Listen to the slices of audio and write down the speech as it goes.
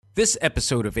This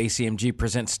episode of ACMG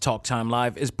Presents Talk Time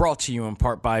Live is brought to you in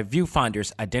part by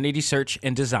Viewfinder's Identity Search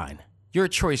and Design. Your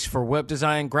choice for web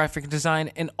design, graphic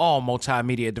design, and all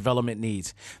multimedia development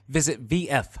needs. Visit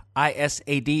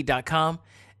VFISAD.com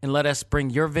and let us bring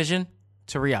your vision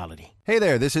to reality. Hey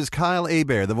there, this is Kyle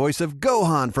Hebert, the voice of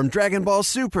Gohan from Dragon Ball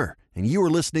Super, and you are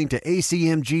listening to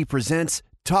ACMG Presents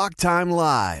Talk Time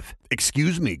Live.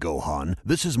 Excuse me, Gohan,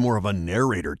 this is more of a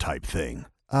narrator type thing.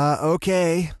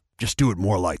 Okay. Just do it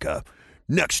more like a,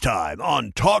 next time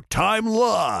on Talk Time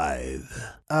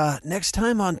Live. Next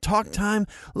time on Talk Time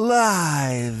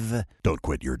Live. Don't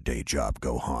quit your day job,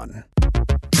 Gohan.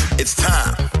 It's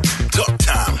time. Talk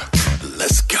time.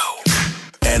 Let's go.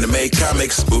 Anime,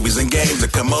 comics, movies, and games.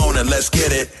 Come on and let's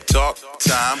get it. Talk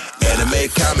time. Anime,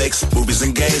 comics, movies,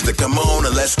 and games. Come on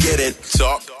and let's get it.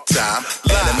 Talk time.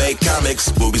 Anime,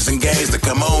 comics, movies, and games.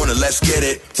 Come on and let's get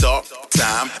it. Talk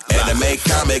time. Anime,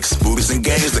 comics, movies, and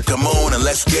games. Come on and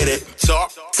let's get it.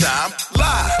 Talk time.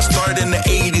 Live. Started in the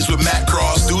 80s with Matt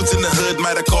Cross. Dudes in the hood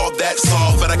might have called that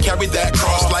soft, but I carried that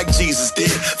cross like Jesus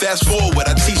did. Fast forward,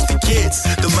 I teach the kids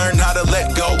to learn how to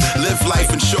let go, live life,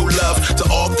 and show love to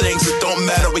all things that don't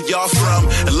matter where y'all from.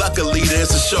 And luckily,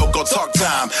 there's a show called Talk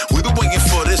Time. We've been waiting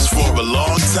for this for a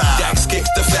long time. Dax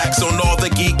kicks the facts on all the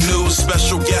geek news,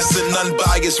 special guests and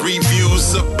unbiased reviews.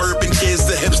 Suburban kids,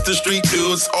 the hipster street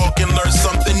dudes, all can learn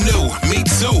something new. Me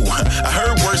too. I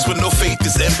heard words when no faith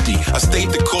is empty. I stayed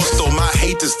the course, so my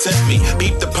haters tempt me.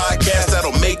 Beat the podcast,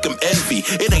 that'll make them envy.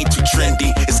 It ain't too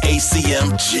trendy, it's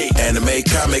ACMG. Anime,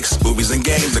 comics, movies, and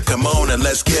games. Come on and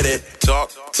let's get it.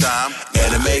 Talk time.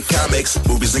 Anime, comics,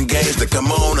 movies, and games.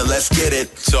 Come on and let's get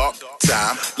it. Talk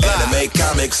time. Anime,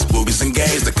 comics, movies, and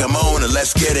games. Come on and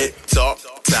let's get it. Talk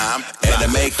time.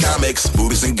 Anime, comics,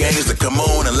 movies, and games. Come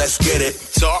on and let's get it.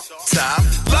 Talk time.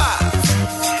 Live.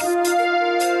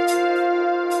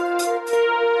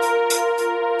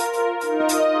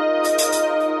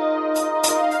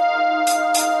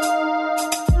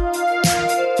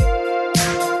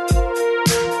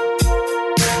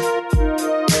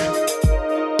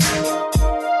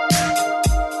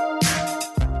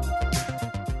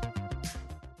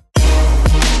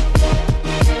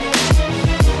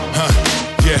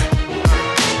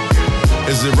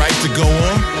 Is it right to go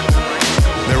on?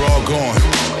 They're all gone.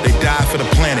 They died for the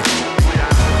planet.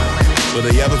 Will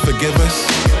they ever forgive us?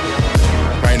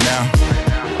 Right now,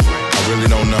 I really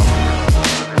don't know.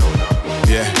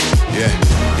 Yeah.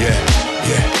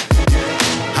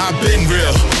 I've been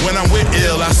real. When I'm with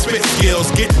ill, I spit skills,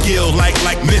 get gilled like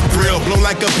Mithril, blow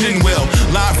like a pinwheel.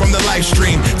 Live from the live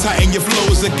stream, tighten your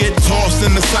flows that get tossed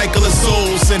in the cycle of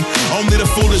souls. And only the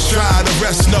foolish try to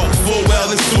rest know full well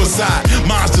it's suicide.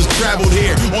 Monsters traveled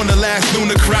here on the last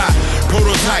lunar cry.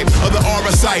 Prototype of the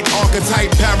aura site,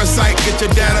 archetype, parasite. Get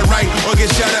your data right or get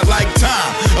shattered like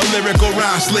time. A lyrical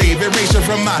rhyme slave, erasure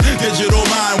from my digital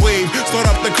mind wave.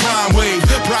 Start up the crime wave.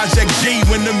 Project G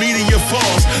when the meteor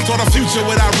falls. Saw the future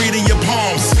without reading your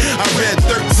palms. I read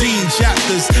 13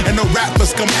 chapters and the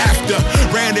rappers come after.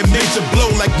 Random major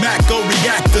blow like Mako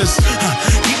reactors.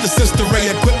 Keep the sister ray,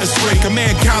 equip the spray.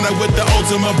 Command counter with the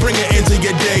ultimate, bring it into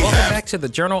your day. Welcome back to the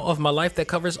journal of my life that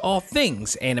covers all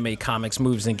things anime, comics,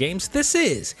 movies, and games. This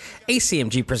is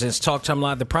ACMG Presents Talk Time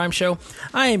Live, the Prime Show.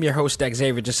 I am your host,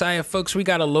 Xavier Josiah. Folks, we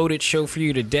got a loaded show for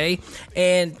you today.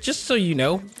 And just so you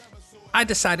know, I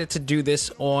decided to do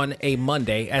this on a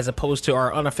Monday as opposed to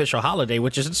our unofficial holiday,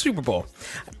 which is the Super Bowl.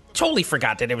 I totally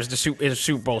forgot that it was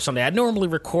Super Bowl Sunday. I normally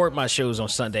record my shows on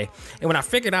Sunday. And when I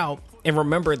figured out and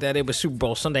remembered that it was Super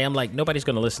Bowl Sunday, I'm like, nobody's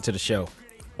going to listen to the show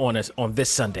on this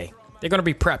Sunday. They're going to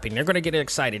be prepping. They're going to get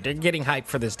excited. They're getting hyped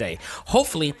for this day.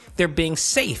 Hopefully, they're being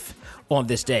safe on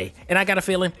this day. And I got a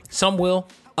feeling some will,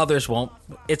 others won't.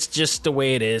 It's just the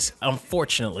way it is,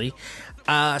 unfortunately.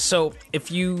 So if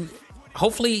you're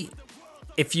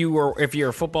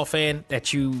a football fan,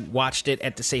 that you watched it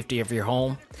at the safety of your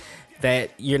home,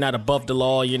 that you're not above the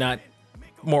law, you're not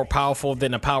more powerful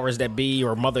than the powers that be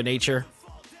or Mother Nature,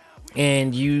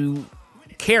 and you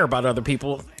care about other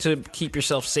people to keep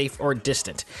yourself safe or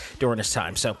distant during this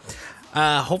time. So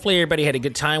hopefully everybody had a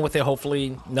good time with it.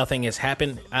 Hopefully nothing has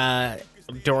happened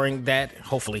during that,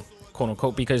 hopefully, quote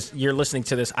unquote, because you're listening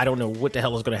to this. I don't know what the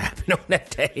hell is going to happen on that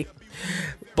day.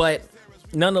 But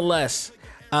nonetheless,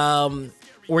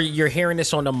 you're hearing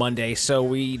this on a Monday, so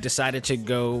we decided to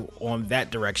go on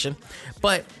that direction.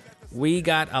 But we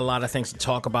got a lot of things to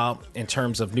talk about in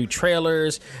terms of new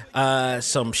trailers,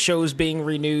 some shows being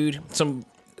renewed, some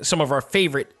of our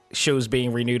favorite shows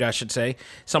being renewed, I should say.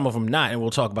 Some of them not, and we'll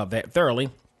talk about that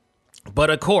thoroughly. But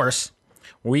of course,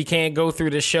 we can't go through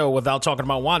this show without talking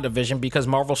about WandaVision, because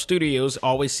Marvel Studios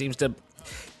always seems to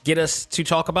get us to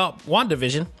talk about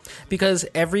WandaVision, because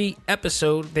every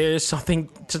episode there's something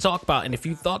to talk about. And if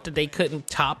you thought that they couldn't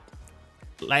top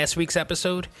last week's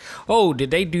episode, oh,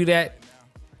 did they do that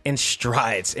in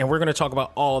strides? And we're going to talk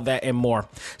about all of that and more.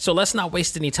 So let's not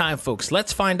waste any time, folks.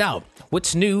 Let's find out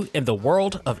what's new in the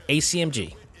world of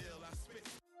ACMG.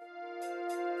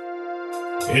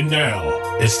 And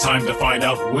now it's time to find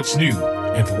out what's new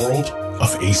in the world of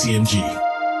ACMG.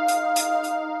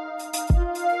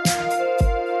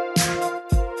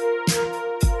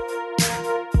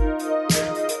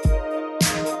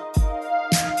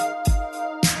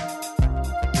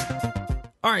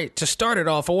 All right, to start it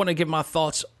off, I want to give my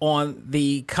thoughts on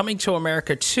the Coming to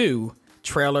America 2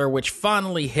 trailer, which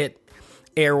finally hit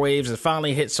airwaves and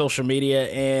finally hit social media,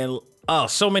 and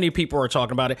so many people are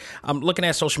talking about it. I'm looking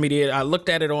at social media. I looked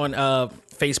at it on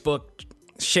Facebook,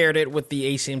 shared it with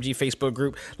the ACMG Facebook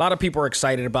group. A lot of people are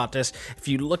excited about this. If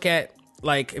you look at,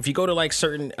 if you go to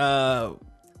certain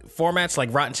formats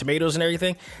like Rotten Tomatoes and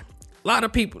everything, a lot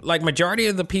of people, majority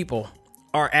of the people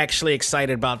are actually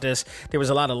excited about this. There was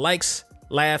a lot of likes,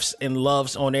 laughs, and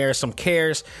loves on there, some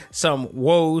cares, some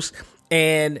woes,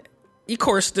 and of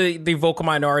course the vocal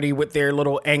minority with their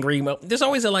little angry there's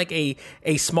always a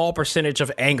small percentage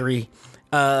of angry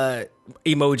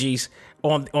emojis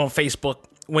on Facebook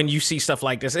when you see stuff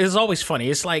like this. It's always funny.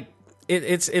 It's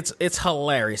it's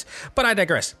hilarious. But I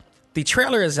digress. The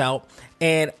trailer is out,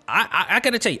 and I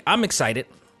gotta tell you, I'm excited.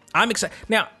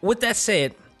 Now, with that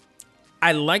said,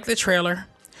 I like the trailer.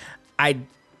 I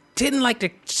didn't like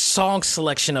the song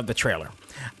selection of the trailer.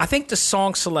 I think the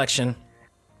song selection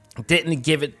didn't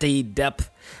give it the depth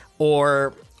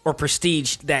or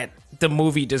prestige that the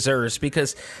movie deserves,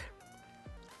 because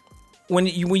when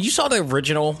you saw the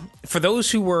original, for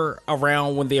those who were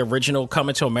around when the original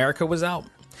Coming to America was out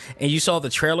and you saw the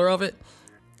trailer of it,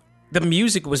 the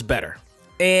music was better.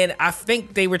 And I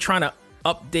think they were trying to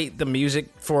update the music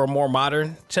for a more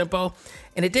modern tempo,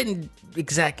 and it didn't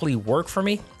exactly work for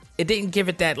me. It didn't give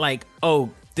it that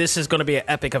this is going to be an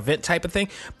epic event type of thing,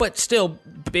 but still,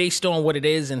 based on what it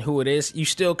is and who it is, you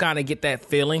still kind of get that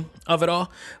feeling of it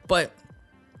all. But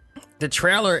the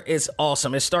trailer is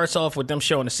awesome. It starts off with them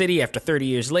showing the city after 30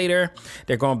 years later.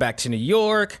 They're going back to New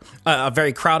York, a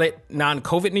very crowded,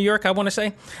 non-COVID New York, I want to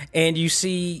say. And you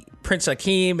see Prince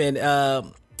Hakeem and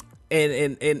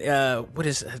what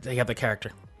is the other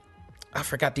character? I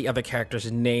forgot the other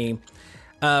character's name.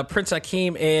 Prince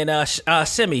Hakeem and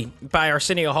Simi by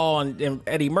Arsenio Hall and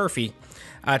Eddie Murphy,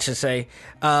 I should say,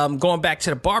 going back to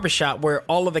the barbershop where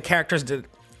all of the characters that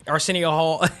Arsenio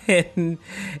Hall and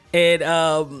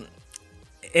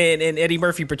Eddie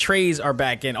Murphy portrays are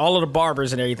back in, all of the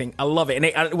barbers and everything. I love it.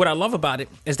 And what I love about it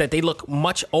is that they look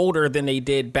much older than they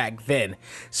did back then.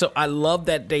 So I love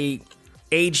that they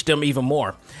aged them even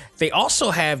more. They also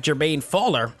have Jermaine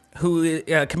Fowler,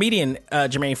 comedian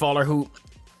Jermaine Fowler,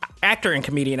 actor and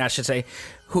comedian, I should say,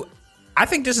 who I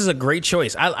think this is a great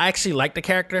choice. I actually like the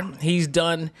character. He's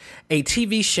done a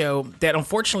TV show that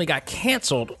unfortunately got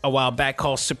canceled a while back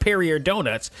called Superior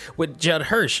Donuts with Judd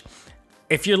Hirsch.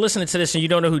 If you're listening to this and you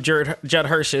don't know who Judd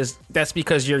Hirsch is, that's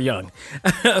because you're young.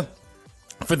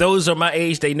 For those of my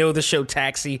age, they know the show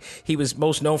Taxi. He was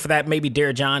most known for that, maybe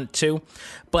Dear John too.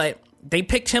 But they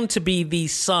picked him to be the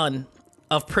son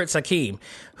of Prince Hakeem,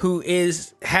 who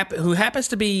happens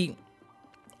to be,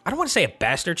 I don't want to say a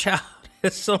bastard child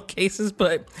in some cases,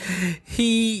 but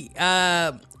he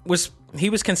was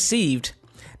conceived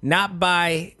not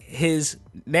by his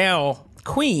now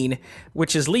queen,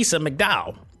 which is Lisa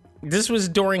McDowell. This was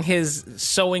during his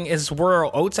sowing his rural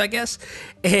oats, I guess,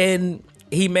 and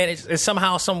he managed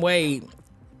somehow, some way,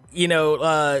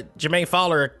 Jermaine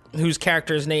Fowler, whose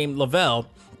character is named Lavelle,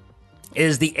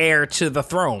 is the heir to the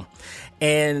throne,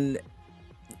 and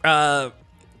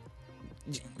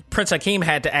Prince Hakeem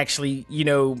had to actually,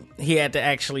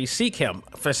 seek him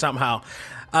for somehow.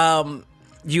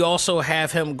 You also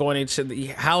have him going into the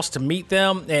house to meet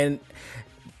them, and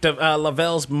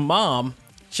Lavelle's mom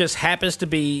just happens to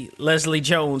be Leslie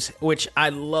Jones, which I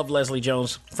love Leslie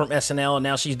Jones from SNL, and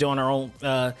now she's doing her own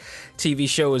TV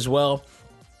show as well.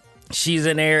 She's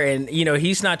in there, and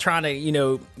he's not trying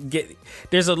to get.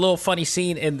 There's a little funny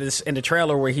scene in the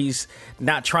trailer where he's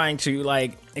not trying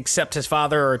to accept his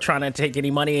father or trying to take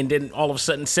any money, and then all of a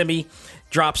sudden Simi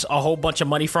drops a whole bunch of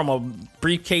money from a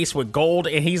briefcase with gold,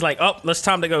 and he's like, "Oh,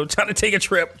 time to take a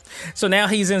trip." So now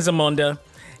he's in Zamunda,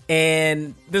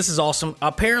 and this is awesome.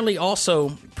 Apparently,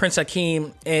 also Prince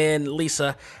Hakeem and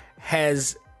Lisa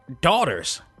has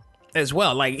daughters as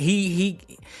well. He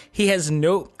has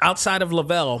no, outside of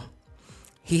Lavelle,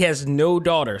 he has no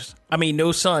daughters. I mean,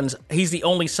 no sons. He's the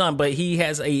only son, but he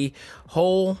has a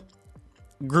whole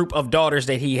group of daughters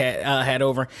that he had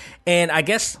over. And I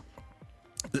guess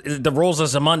the roles of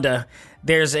Zamunda,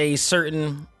 there's a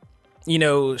certain,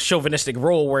 chauvinistic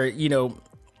role where,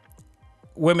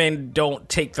 women don't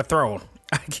take the throne,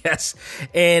 I guess.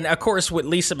 And of course, with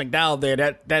Lisa McDowell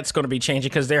there, that's going to be changing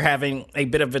because they're having a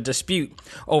bit of a dispute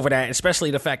over that,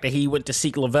 especially the fact that he went to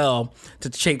seek Lavelle to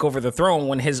take over the throne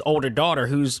when his older daughter,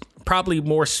 who's probably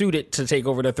more suited to take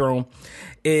over the throne,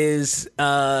 is,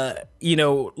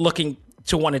 looking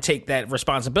to want to take that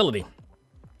responsibility.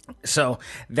 So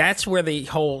that's where the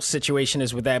whole situation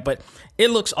is with that. But it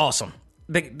looks awesome.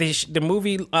 The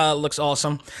movie looks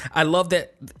awesome. I love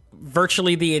that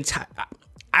virtually the entire,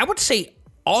 I would say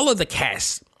all of the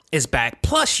cast is back.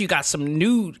 Plus, you got some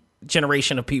new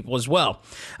generation of people as well.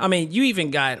 I mean, you even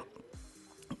got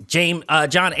John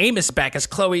Amos back as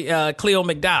Cleo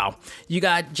McDowell. You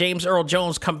got James Earl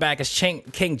Jones come back as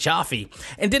King Jaffe.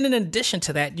 And then in addition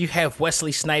to that, you have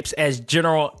Wesley Snipes as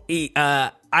General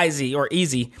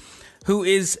Easy, who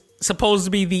is supposed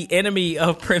to be the enemy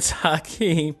of Prince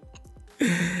Hakeem.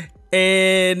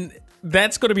 And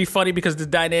that's going to be funny because the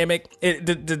dynamic,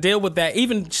 the deal with that,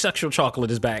 even Sexual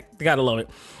Chocolate is back. You gotta love it.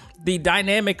 The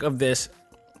dynamic of this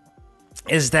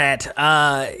is that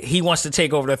he wants to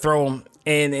take over the throne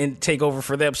and take over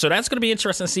for them. So that's going to be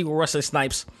interesting to see where Wesley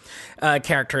Snipes'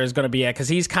 character is going to be at, because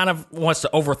he's kind of wants to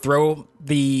overthrow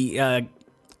the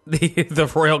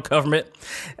royal government.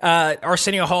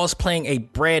 Arsenio Hall is playing a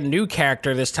brand new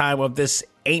character this time of this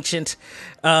ancient,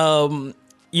 this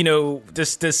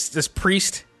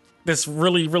priest. This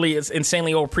really, really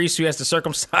insanely old priest who has to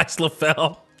circumcise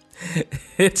Lavelle.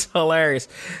 It's hilarious.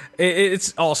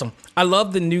 It's awesome. I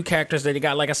love the new characters that he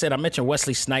got. Like I said, I mentioned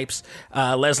Wesley Snipes,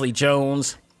 Leslie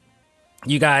Jones.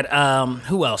 You got,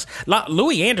 who else?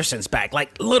 Louis Anderson's back.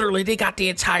 Like, literally, they got the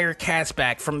entire cast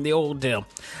back from the old deal.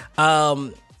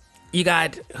 You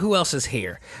got, who else is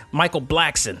here? Michael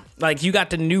Blackson. Like, you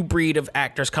got the new breed of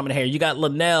actors coming here. You got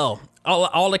Linnell.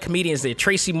 All the comedians there.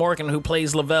 Tracy Morgan, who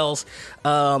plays Lavelle's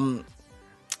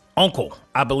uncle,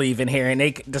 I believe, in here, and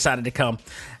they decided to come.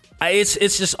 It's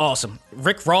just awesome.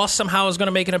 Rick Ross somehow is going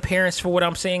to make an appearance for what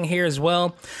I'm seeing here as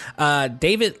well.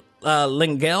 David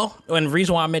Lingell, and the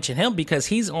reason why I mention him, because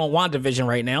he's on WandaVision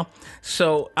right now.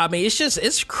 So, I mean,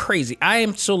 it's crazy. I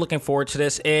am so looking forward to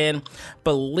this, and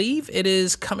believe it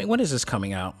is coming. When is this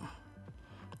coming out?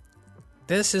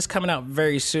 This is coming out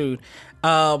very soon.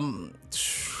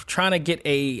 Trying to get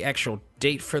a actual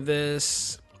date for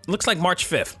this. Looks like March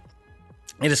 5th.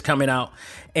 It is coming out,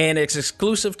 and it's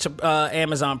exclusive to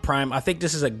Amazon Prime. I think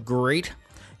this is a great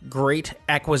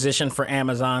acquisition for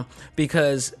Amazon,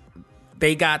 because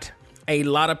they got a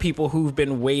lot of people who've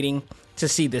been waiting to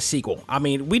see the sequel. I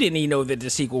mean, we didn't even know that the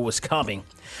sequel was coming,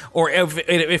 or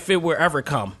if it were ever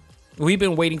come. We've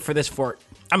been waiting for this for,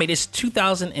 I mean, it's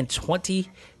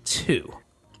 2022.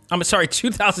 I'm sorry,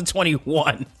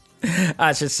 2021.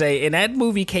 I should say. And that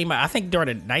movie came out, I think, during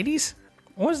the 90s.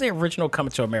 When was the original Coming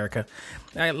to America?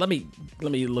 Let me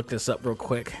look this up real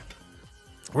quick.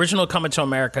 Original Coming to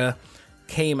America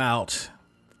came out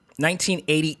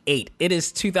 1988. It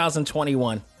is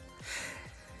 2021.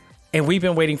 And we've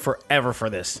been waiting forever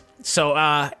for this. So,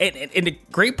 and the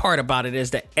great part about it is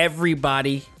that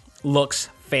everybody looks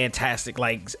fantastic.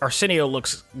 Like, Arsenio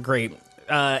looks great.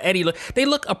 Eddie, they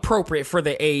look appropriate for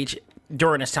the age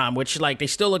during this time, which, like, they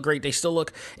still look great. They still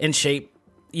look in shape.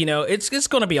 It's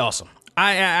going to be awesome.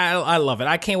 I love it.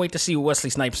 I can't wait to see what Wesley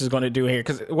Snipes is going to do here,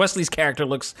 because Wesley's character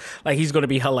looks like he's going to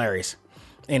be hilarious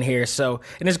in here. So,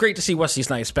 and it's great to see Wesley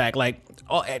Snipes back. Like,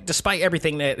 despite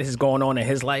everything that is going on in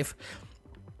his life,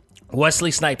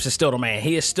 Wesley Snipes is still the man.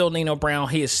 He is still Nino Brown.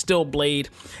 He is still Blade.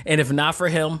 And if not for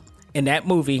him in that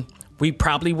movie, we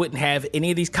probably wouldn't have any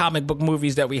of these comic book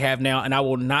movies that we have now, and I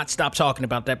will not stop talking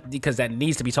about that, because that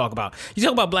needs to be talked about. You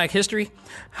talk about Black history?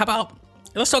 How about,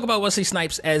 let's talk about Wesley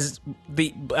Snipes as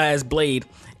Blade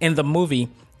in the movie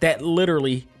that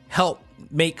literally helped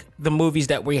make the movies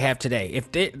that we have today.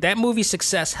 If that movie's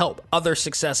success helped other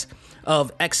success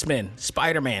of X-Men,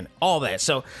 Spider-Man, all that.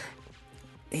 So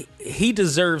he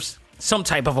deserves some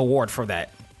type of award for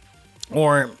that,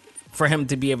 or for him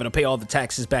to be able to pay all the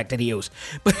taxes back that he owes.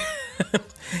 But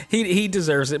he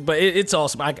deserves it. But it's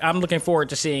awesome. I'm looking forward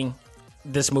to seeing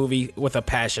this movie with a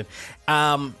passion.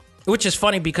 Which is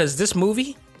funny, because this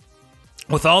movie,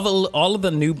 with all of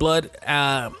the new blood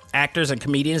actors and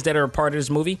comedians that are a part of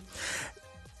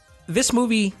this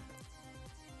movie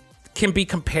can be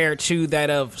compared to that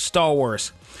of Star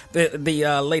Wars,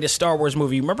 the latest Star Wars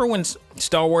movie. Remember when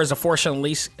Star Wars: The Force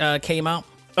Unleashed came out?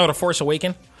 Oh, The Force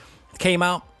Awakens came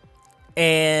out,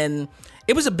 and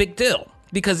it was a big deal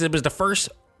because it was the first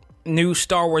new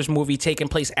Star Wars movie taking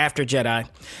place after Jedi,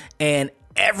 and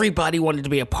everybody wanted to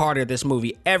be a part of this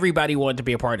movie. Everybody wanted to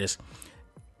be a part of this.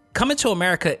 Coming to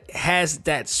America has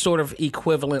that sort of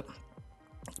equivalent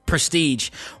prestige,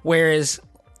 whereas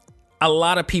a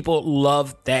lot of people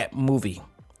love that movie.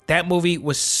 That movie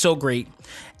was so great.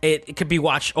 It could be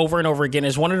watched over and over again.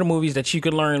 It's one of the movies that you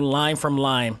could learn line from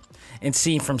line and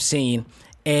scene from scene,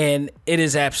 and it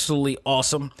is absolutely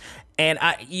awesome. And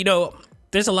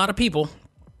there's a lot of people.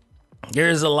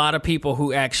 There's a lot of people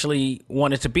who actually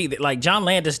wanted to be there. Like, John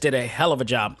Landis did a hell of a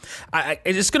job.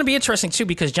 It's going to be interesting, too,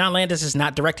 because John Landis is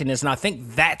not directing this, and I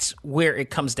think that's where it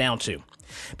comes down to.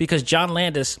 Because John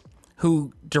Landis,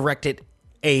 who directed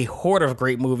a horde of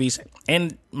great movies,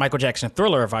 and Michael Jackson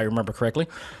Thriller, if I remember correctly,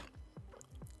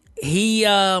 he,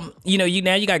 now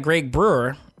you got Greg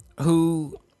Brewer,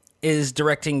 who is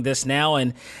directing this now,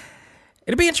 and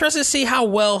it'll be interesting to see how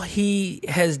well he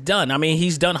has done. I mean,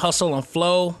 he's done Hustle and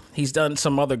Flow. He's done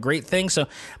some other great things. So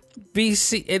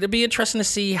it'll be interesting to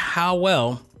see how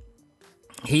well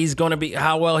he's going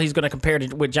to compare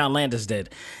to what John Landis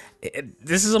did.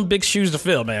 This is some big shoes to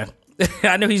fill, man.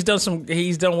 I know he's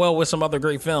done well with some other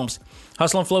great films.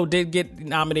 Hustle and Flow did get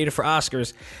nominated for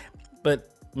Oscars, but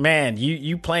man,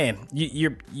 you playing.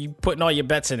 You putting all your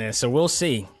bets in it. So we'll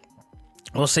see.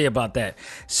 We'll see about that.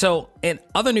 So, in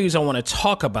other news I want to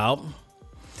talk about,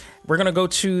 we're going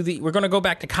to go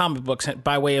back to comic books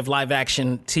by way of live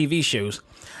action TV shows.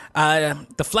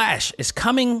 The Flash is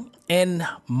coming in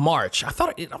March.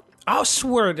 I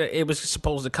swear that it was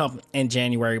supposed to come in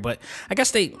January, but I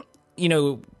guess they,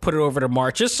 put it over to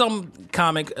March. There's some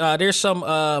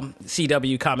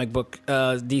CW comic book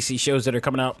DC shows that are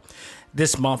coming out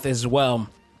this month as well.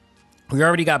 We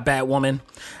already got Batwoman.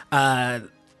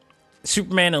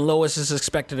 Superman and Lois is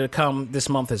expected to come this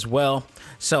month as well.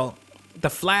 So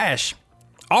The Flash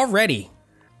already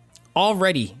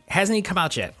hasn't even come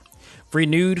out yet.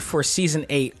 Renewed for season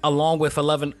 8 along with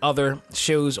 11 other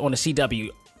shows on the CW.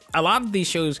 A lot of these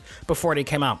shows before they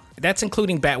came out. That's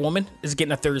including Batwoman is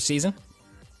getting a 3rd season.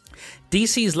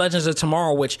 DC's Legends of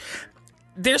Tomorrow, which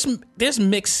there's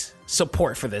mixed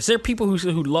support for this. There are people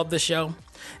who love the show.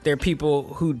 There are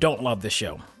people who don't love the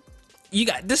show.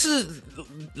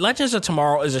 Legends of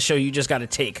Tomorrow is a show you just got to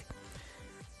take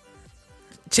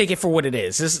it for what it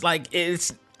is.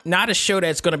 It's not a show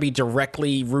that's going to be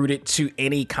directly rooted to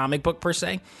any comic book per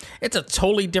se. It's a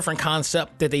totally different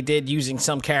concept that they did using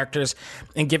some characters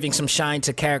and giving some shine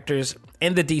to characters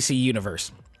in the DC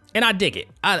universe. And I dig it.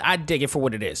 I dig it for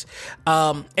what it is.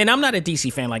 And I'm not a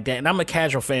DC fan like that, and I'm a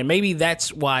casual fan. Maybe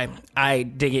that's why I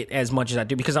dig it as much as I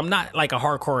do, because I'm not like a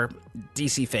hardcore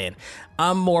DC fan.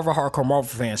 I'm more of a hardcore Marvel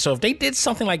fan. So if they did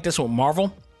something like this with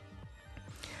Marvel,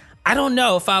 I don't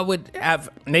know if I would have...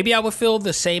 Maybe I would feel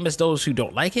the same as those who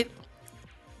don't like it.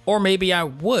 Or maybe I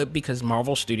would, because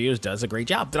Marvel Studios does a great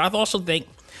job. But I also think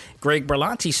Greg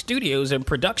Berlanti Studios and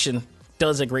production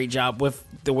does a great job with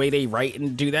the way they write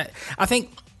and do that. I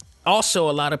think... Also,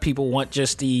 a lot of people want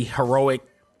just the heroic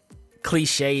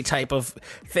cliche type of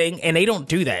thing, and they don't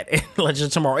do that in Legends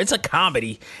of Tomorrow. It's a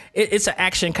comedy. It's an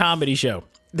action comedy show.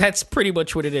 That's pretty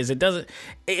much what it is. It doesn't,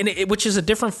 which is a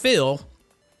different feel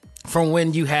from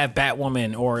when you have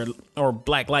Batwoman or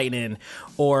Black Lightning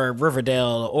or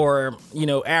Riverdale or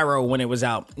Arrow when it was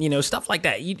out. Stuff like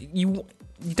that. You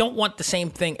don't want the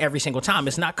same thing every single time.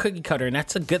 It's not cookie cutter, and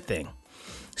that's a good thing.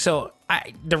 So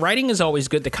the writing is always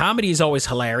good. The comedy is always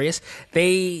hilarious.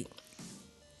 They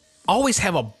always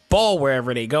have a ball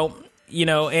wherever they go,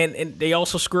 and they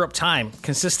also screw up time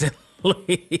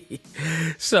consistently.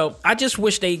 So I just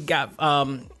wish they got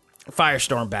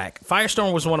Firestorm back.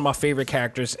 Firestorm was one of my favorite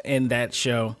characters in that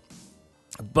show,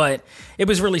 but it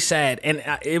was really sad. And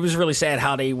it was really sad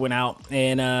how they went out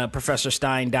and Professor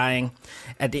Stein dying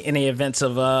in the events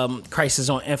of Crisis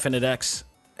on Infinite X.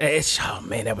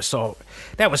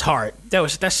 That was hard.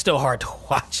 That's still hard to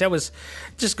watch.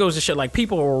 Just goes to show, like,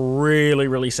 people were really,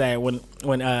 really sad when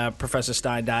Professor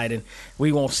Stein died, and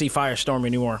we won't see Firestorm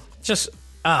anymore.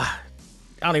 I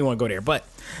don't even want to go there. But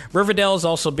Riverdale is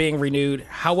also being renewed.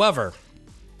 However,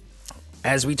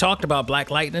 as we talked about,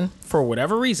 Black Lightning, for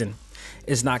whatever reason,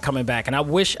 is not coming back. And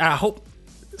I hope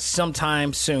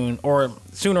sometime soon, or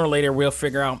sooner or later, we'll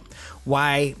figure out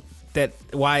why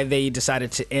they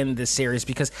decided to end this series,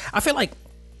 because I feel like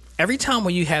every time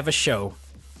when you have a show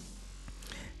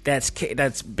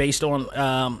that's based on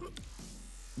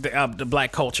the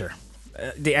black culture,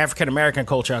 the African American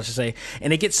culture, I should say,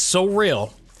 and it gets so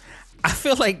real, I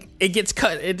feel like it gets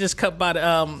cut. It just cut by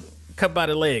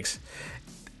the legs.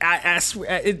 I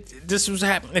swear, this was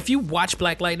happening. If you watch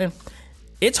Black Lightning,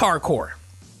 it's hardcore.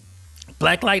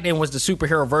 Black Lightning was the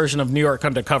superhero version of New York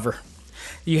Undercover.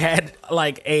 You had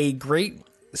like a great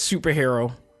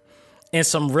superhero and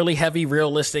some really heavy,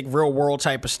 realistic, real world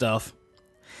type of stuff.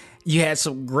 You had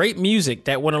some great music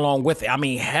that went along with it. I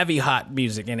mean, heavy, hot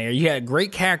music in there. You had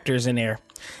great characters in there.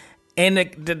 And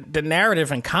the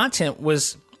narrative and content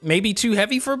was maybe too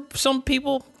heavy for some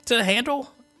people to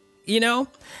handle, you know?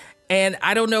 And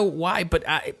I don't know why, but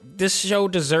this show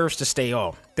deserves to stay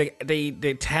on.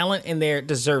 The talent in there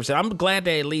deserves it. I'm glad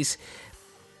they at least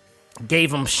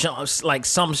gave them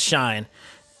some shine,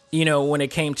 you know, when it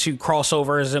came to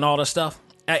crossovers and all that stuff.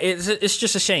 It's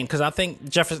just a shame because I think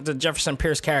the Jefferson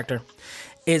Pierce character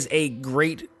is a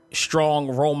great, strong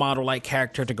role model like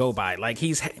character to go by. Like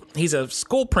he's a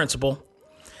school principal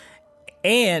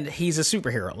and he's a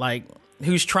superhero, like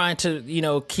who's trying to, you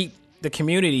know, keep the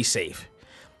community safe.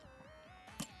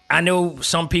 I know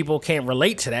some people can't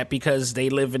relate to that because they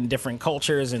live in different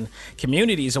cultures and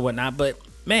communities and whatnot, but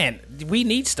man, we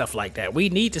need stuff like that. We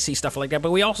need to see stuff like that,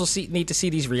 but we also need to see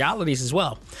these realities as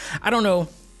well. I don't know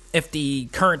if the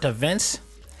current events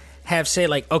have said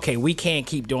like, okay, we can't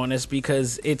keep doing this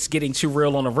because it's getting too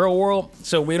real on the real world,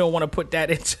 so we don't want to put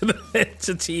that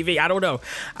into TV. I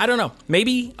don't know.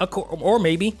 Maybe, or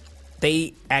maybe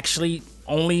they actually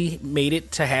only made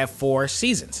it to have 4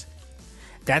 seasons.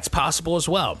 That's possible as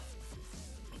well.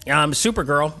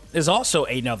 Supergirl is also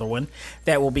another one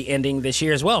that will be ending this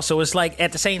year as well. So it's like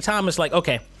at the same time, it's like,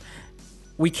 okay,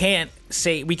 we can't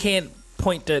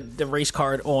point the race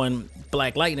card on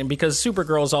Black Lightning because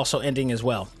Supergirl is also ending as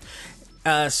well.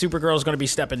 Supergirl is going to be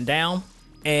stepping down,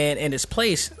 and in its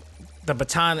place, the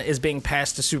baton is being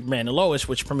passed to Superman and Lois,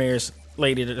 which premieres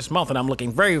later this month, and I'm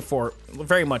looking very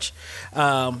much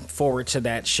forward to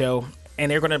that show. And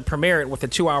they're going to premiere it with a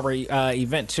 2-hour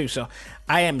event too. So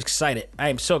I am excited. I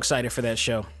am so excited for that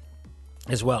show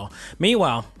as well.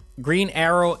 Meanwhile, Green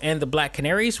Arrow and the Black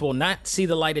Canaries will not see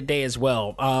the light of day as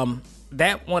well.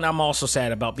 That one I'm also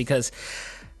sad about because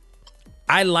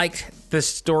I liked the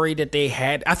story that they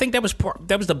had. I think that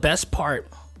was the best part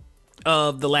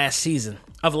of the last season,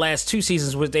 of the last 2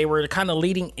 seasons, was they were kind of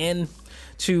leading in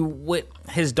to what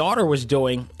his daughter was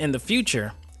doing in the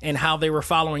future and how they were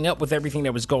following up with everything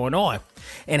that was going on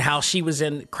and how she was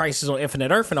in Crisis on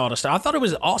Infinite Earth and all this stuff. I thought it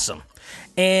was awesome.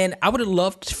 And I would have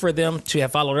loved for them to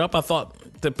have followed up. I thought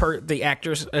the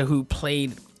actress who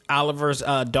played Oliver's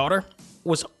daughter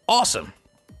was awesome.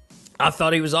 I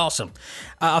thought he was awesome.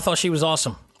 I thought she was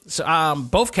awesome. So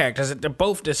both characters,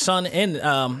 both the son and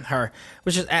her,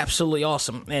 was just absolutely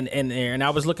awesome. And I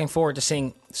was looking forward to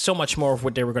seeing so much more of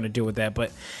what they were going to do with that.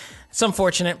 But it's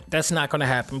unfortunate that's not going to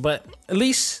happen. But at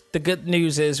least the good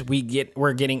news is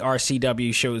we're getting our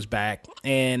CW shows back,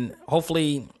 and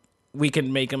hopefully we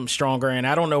can make them stronger. And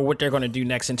I don't know what they're going to do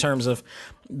next in terms of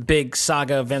big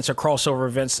saga events or crossover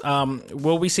events.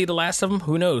 Will we see the last of them?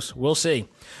 Who knows? We'll see.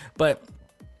 But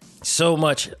so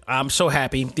much. I'm so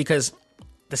happy because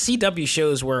the CW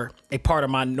shows were a part of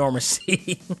my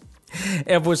normalcy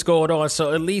of what's going on.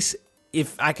 So at least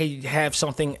if I could have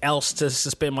something else to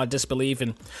suspend my disbelief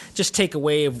and just take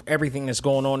away of everything that's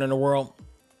going on in the world,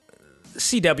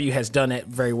 CW has done it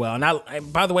very well. And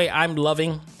by the way, I'm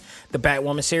loving the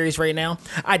Batwoman series right now.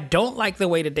 I don't like the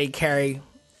way that they carry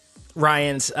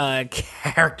Ryan's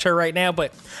character right now,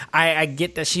 but I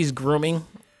get that she's grooming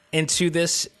into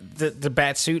the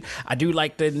bat suit. I do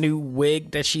like the new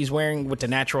wig that she's wearing with the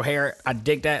natural hair. I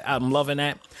dig that. I'm loving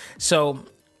that. So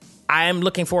I am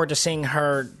looking forward to seeing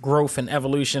her growth and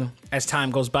evolution as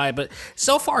time goes by. But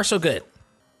so far, so good.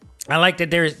 I like that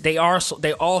they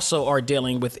also are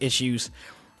dealing with issues,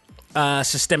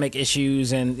 systemic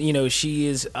issues, and she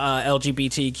is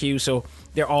LGBTQ, so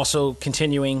they're also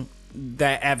continuing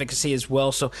that advocacy as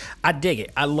well. So I dig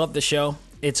it. I love the show.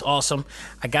 It's awesome.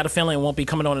 I got a feeling it won't be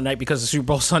coming on tonight because of Super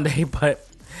Bowl Sunday, but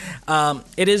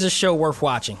it is a show worth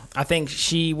watching. I think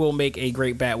she will make a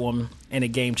great Batwoman and a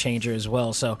game changer as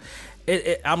well. So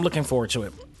I'm looking forward to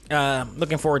it.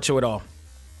 Looking forward to it all.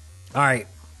 All right.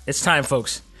 It's time,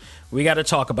 folks. We got to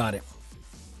talk about it.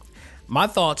 My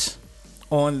thoughts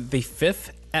on the 5th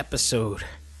episode.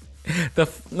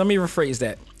 Let me rephrase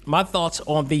that. My thoughts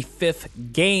on the 5th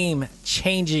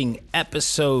game-changing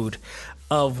episode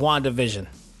of WandaVision.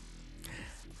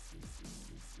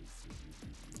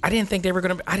 I didn't think they were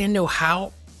going to... I didn't know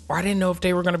how, or I didn't know if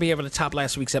they were going to be able to top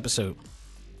last week's episode.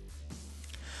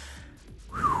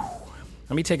 Whew.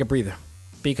 Let me take a breather,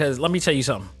 because let me tell you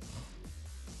something.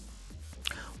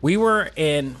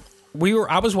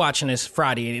 I was watching this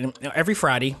Friday, and every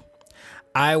Friday,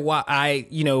 I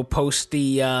post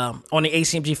the on the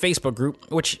ACMG Facebook group,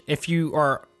 which if you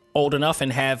are old enough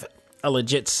and have a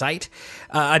legit site,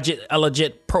 a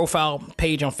legit profile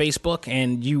page on Facebook,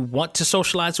 and you want to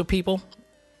socialize with people,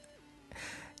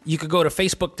 you could go to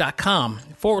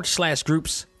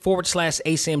facebook.com/groups/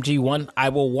 /ACMG1. I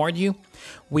will warn you,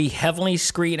 we heavily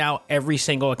screen out every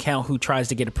single account who tries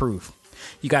to get approved.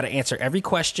 You got to answer every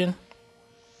question,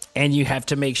 and you have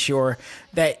to make sure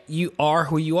that you are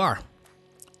who you are.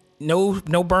 No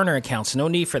burner accounts, no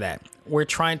need for that. We're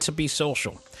trying to be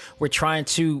social. We're trying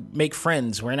to make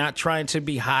friends. We're not trying to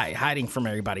be hiding from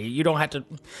everybody. You don't have to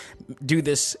do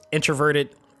this introverted,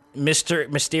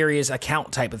 mysterious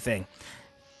account type of thing.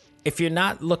 If you're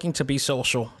not looking to be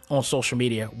social on social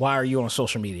media, why are you on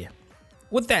social media?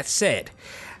 With that said,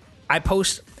 I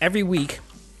post every week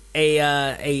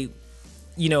a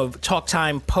talk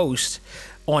time post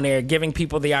on there, giving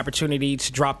people the opportunity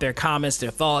to drop their comments, their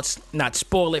thoughts, not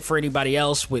spoil it for anybody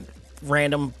else with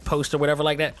random post or whatever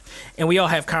like that. And we all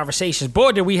have conversations.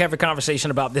 Boy, did we have a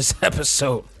conversation about this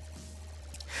episode.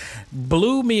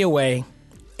 Blew me away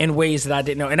in ways that I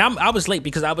didn't know. And I was late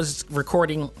because I was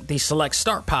recording the Select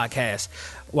Start podcast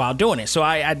while doing it. So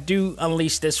I do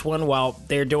unleash this one while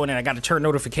they're doing it. I got to turn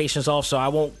notifications off so I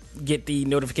won't get the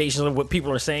notifications of what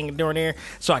people are saying during there.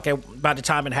 So I can, by the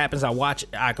time it happens, I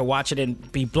can watch it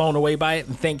and be blown away by it.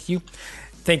 And thank you.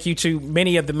 Thank you to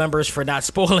many of the members for not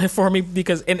spoiling for me,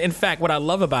 because in fact, what I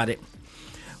love about it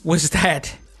was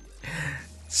that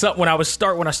when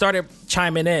I started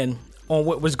chiming in on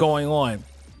what was going on,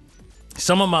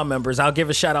 some of my members, I'll give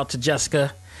a shout out to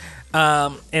Jessica in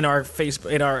our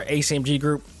ACMG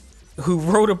group, who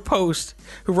wrote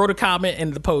a comment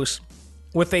in the post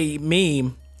with a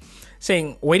meme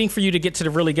saying, "Waiting for you to get to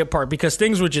the really good part," because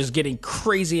things were just getting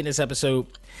crazy in this episode.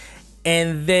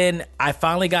 And then I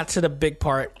finally got to the big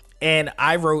part, and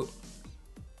I wrote,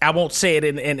 I won't say it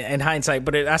in hindsight,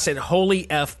 but I said, "Holy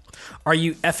F, are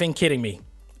you effing kidding me?"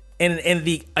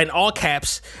 In all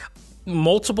caps,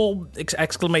 multiple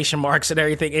exclamation marks and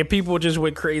everything, and people just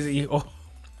went crazy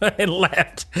and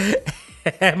laughed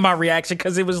at my reaction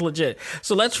because it was legit.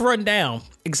 So let's run down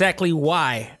exactly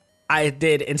why I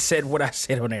did and said what I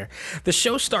said on there. The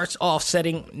show starts off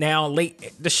starts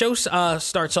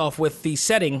off with the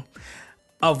setting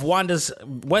of Wanda's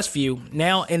Westview,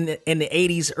 now in the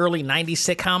 80s, early 90s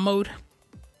sitcom mode.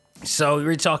 So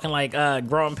we're talking like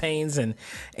Growing Pains and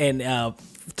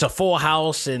to Full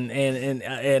House and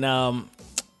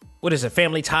what is it,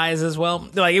 Family Ties as well.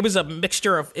 Like, it was a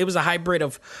mixture of, it was a hybrid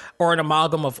of, or an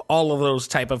amalgam of all of those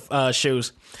type of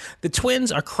shows. The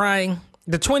twins are crying.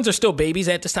 The twins are still babies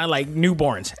at this time, like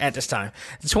newborns at this time.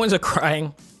 The twins are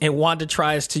crying, and Wanda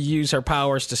tries to use her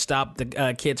powers to stop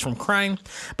the kids from crying,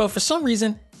 but for some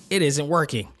reason, it isn't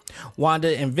working.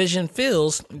 Wanda and Vision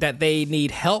feels that they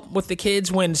need help with the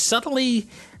kids when suddenly,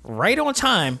 right on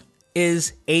time,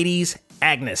 is 80s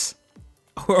Agnes,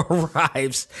 who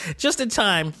arrives just in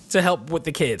time to help with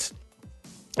the kids.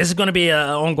 This is going to be an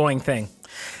ongoing thing.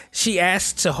 She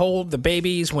asked to hold the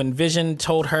babies when Vision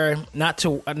told her not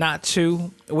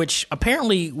to, which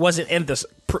apparently wasn't in the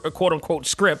quote unquote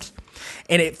script.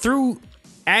 And it threw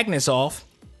Agnes off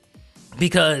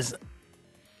because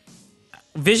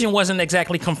Vision wasn't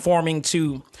exactly conforming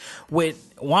to what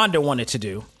Wanda wanted to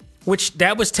do, which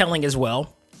that was telling as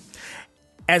well,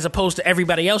 as opposed to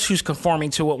everybody else who's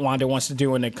conforming to what Wanda wants to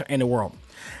do in the world.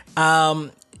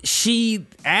 She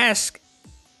asked,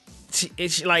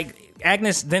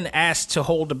 Agnes then asked to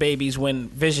hold the babies when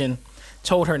Vision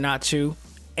told her not to,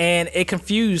 and it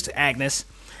confused Agnes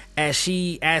as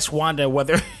she asked Wanda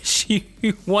whether she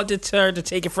wanted her to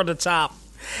take it from the top,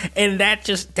 and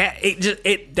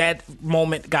that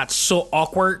moment got so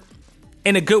awkward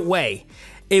in a good way.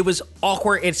 It was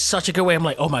awkward in such a good way. I'm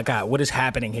like, oh my god, what is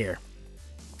happening here?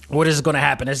 What is going to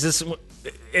happen? Is this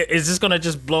going to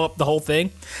just blow up the whole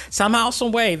thing? Somehow,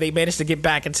 some way, they managed to get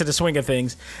back into the swing of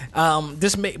things.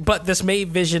 This made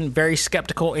Vision very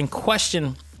skeptical and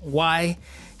question why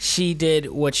she did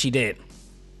what she did.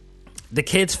 The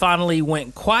kids finally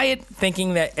went quiet,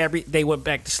 thinking that they went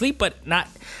back to sleep, but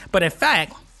in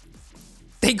fact,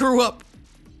 they grew up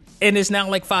and is now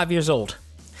like 5 years old.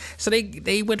 So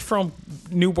they went from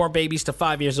newborn babies to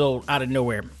 5 years old out of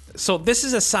nowhere. So this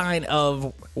is a sign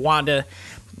of Wanda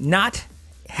not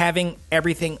having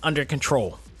everything under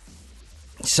control.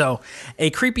 So a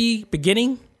creepy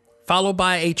beginning followed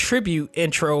by a tribute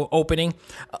intro opening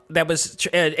that was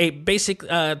a basic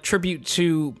tribute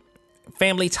to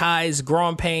Family Ties,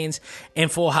 Growing Pains,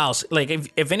 and Full House. Like,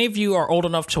 if any of you are old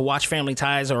enough to watch Family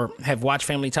Ties or have watched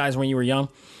Family Ties when you were young,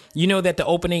 you know that the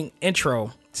opening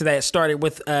intro to that started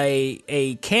with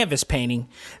a canvas painting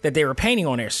that they were painting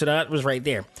on there. So that was right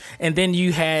there. And then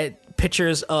you had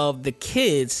pictures of the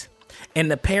kids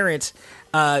and the parents,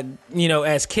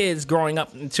 as kids growing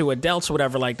up into adults or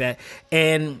whatever like that.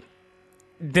 And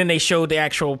then they showed the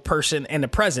actual person in the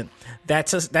present.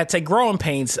 That's a Growing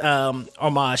Pains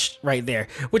homage right there.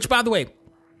 Which, by the way,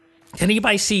 can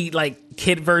anybody see like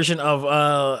kid version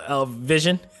of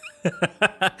Vision?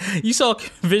 You saw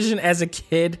Vision as a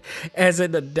kid, as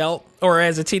an adult, or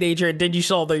as a teenager, and then you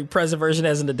saw the present version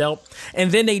as an adult.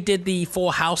 And then they did the Full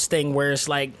House thing where it's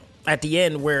like at the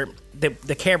end where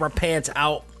the camera pans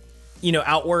out,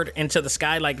 outward into the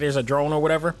sky like there's a drone or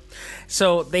whatever.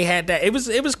 So they had that. It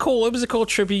was cool. It was a cool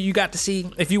tribute. You got to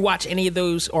see, if you watch any of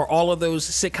those or all of those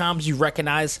sitcoms, you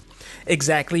recognize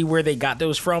exactly where they got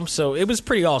those from. So it was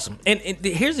pretty awesome. And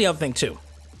here's the other thing too.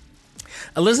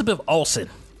 Elizabeth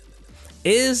Olsen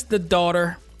is the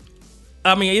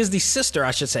sister,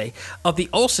 I should say, of the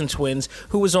Olsen twins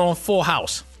who was on Full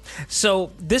House.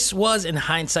 So this was, in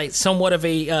hindsight, somewhat of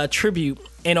a tribute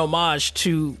and homage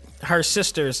to her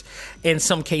sisters in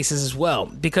some cases as well,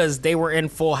 because they were in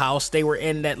Full House. They were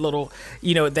in that little,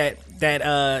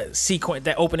 that sequence,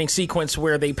 that opening sequence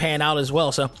where they pan out as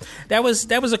well. So that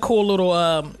was a cool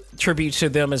little tribute to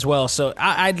them as well. So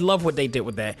I love what they did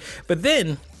with that. But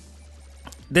then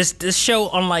This show,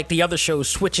 unlike the other shows,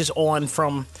 switches on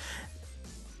from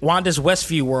Wanda's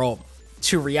Westview world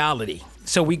to reality.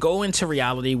 So we go into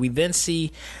reality. We then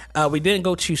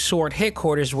go to SWORD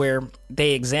headquarters where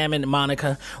they examine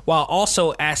Monica while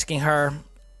also asking her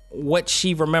what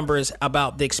she remembers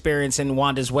about the experience in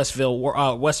Wanda's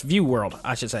Westview world,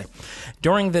 I should say.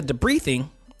 During the debriefing,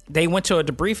 they went to a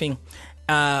debriefing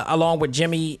along with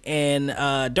Jimmy and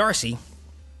Darcy.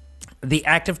 The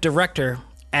active director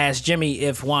asked Jimmy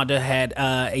if Wanda had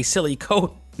a silly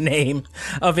code name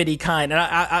of any kind. And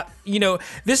I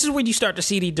this is when you start to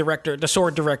see the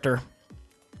SWORD director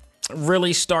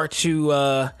really start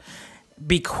to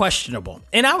be questionable.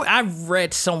 And I've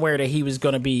read somewhere that he was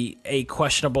going to be a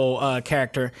questionable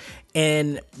character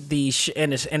in the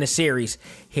series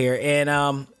here.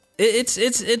 And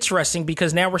it's interesting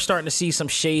because now we're starting to see some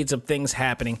shades of things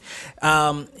happening.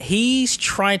 He's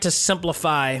trying to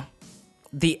simplify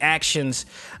the actions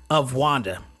of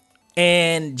Wanda,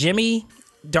 and Jimmy,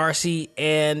 Darcy,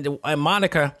 and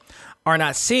Monica are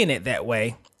not seeing it that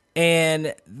way,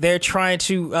 and they're trying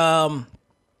to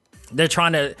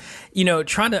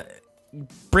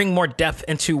bring more depth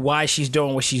into why she's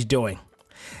doing what she's doing.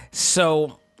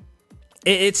 So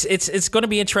it's going to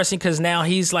be interesting because now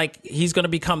he's going to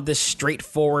become this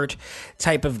straightforward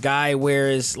type of guy,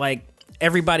 whereas like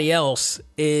everybody else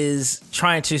is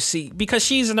trying to see, because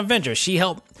she's an Avenger. She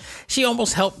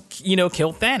almost helped,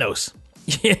 kill Thanos.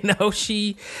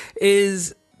 She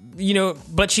is,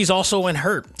 but she's also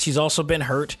hurt. She's also been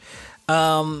hurt,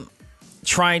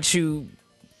 trying to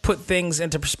put things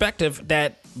into perspective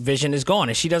that Vision is gone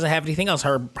and she doesn't have anything else.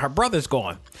 Her brother's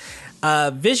gone.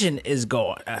 Vision is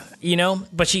gone,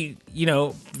 but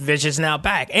Vision's now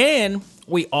back. And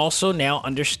we also now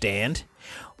understand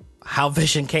how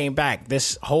Vision came back.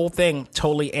 This whole thing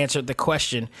totally answered the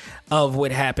question of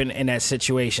what happened in that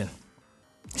situation.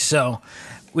 So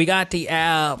we got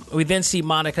we then see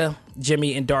Monica,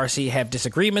 Jimmy, and Darcy have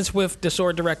disagreements with the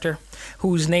SWORD director,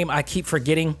 whose name I keep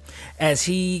forgetting, as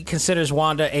he considers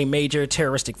Wanda a major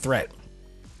terroristic threat.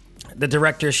 The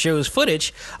director shows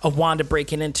footage of Wanda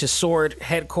breaking into SWORD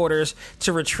headquarters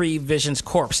to retrieve Vision's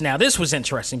corpse. Now, this was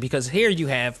interesting because here you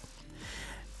have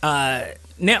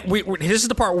this is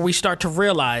the part where we start to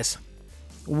realize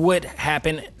what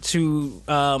happened to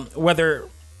whether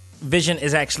Vision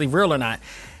is actually real or not.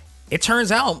 It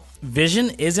turns out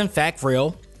Vision is in fact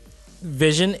real.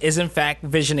 Vision is in fact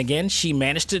Vision again. She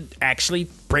managed to actually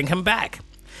bring him back.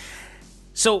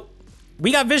 So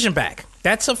we got Vision back.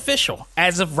 That's official.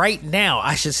 As of right now,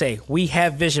 I should say, we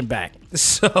have Vision back.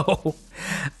 So,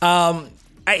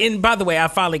 and by the way, I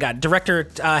finally got Director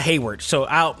Hayward. So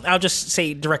I'll just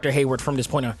say Director Hayward from this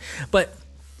point on. But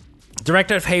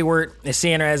Director Hayward is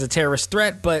seeing her as a terrorist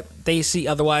threat, but they see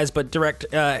otherwise. But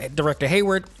Director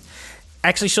Hayward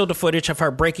actually showed the footage of her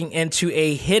breaking into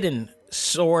a hidden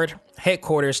SWORD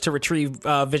headquarters to retrieve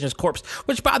Vision's corpse.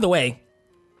 Which, by the way,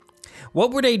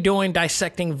 what were they doing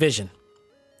dissecting Vision?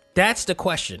 That's the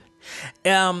question.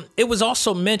 It was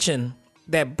also mentioned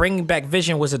that bringing back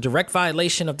Vision was a direct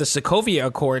violation of the Sokovia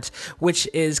Accords, which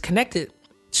is connected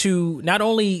to not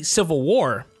only Civil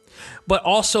War, but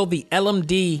also the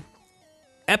LMD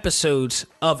episodes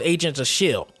of Agents of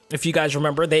S.H.I.E.L.D. If you guys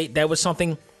remember, that was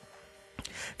something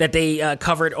that they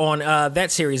covered on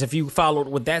that series, if you followed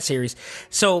with that series.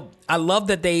 So I love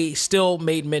that they still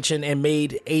made mention and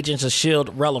made Agents of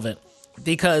S.H.I.E.L.D. relevant,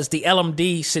 because the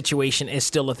LMD situation is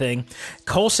still a thing.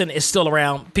 Coulson is still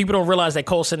around. People don't realize that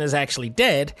Coulson is actually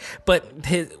dead, but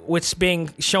what's being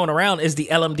shown around is the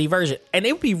LMD version. And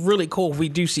it would be really cool if we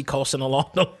do see Coulson along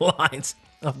the lines.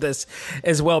 of this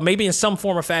as well, maybe in some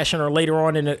form or fashion, or later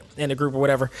on in the group or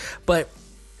whatever. But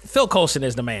Phil Coulson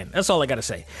is the man. That's all I got to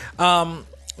say.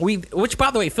 Which,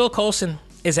 by the way, Phil Coulson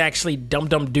is actually Dum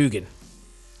Dum Dugan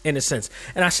in a sense.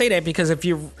 And I say that because if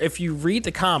you read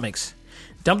the comics,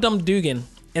 Dum Dum Dugan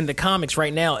in the comics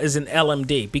right now is an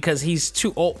LMD because he's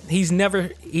too old.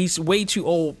 He's way too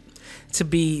old to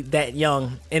be that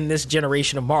young in this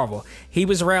generation of Marvel. He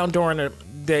was around during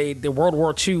the World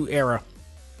War II era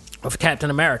of Captain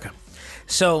America.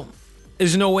 So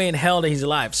there's no way in hell that he's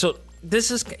alive. So this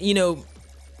is,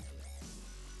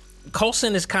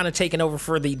 Coulson is kind of taking over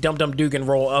for the Dum Dum Dugan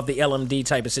role of the LMD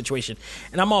type of situation,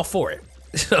 and I'm all for it.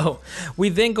 So we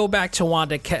then go back to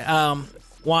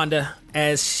Wanda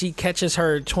as she catches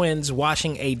her twins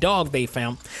watching a dog they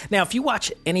found. Now, if you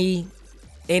watch any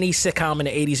sitcom in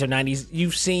the 80s or 90s,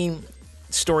 you've seen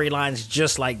storylines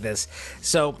just like this.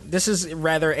 So this is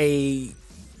rather a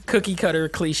cookie cutter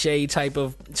cliche type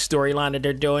of storyline that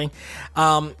they're doing.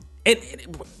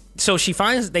 So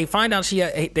they find out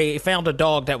they found a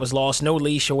dog that was lost, no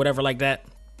leash or whatever like that,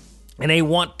 and they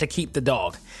want to keep the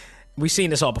dog. We've seen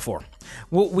this all before.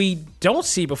 What we don't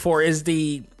see before is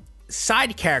the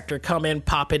side character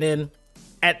popping in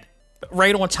at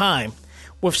right on time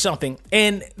with something.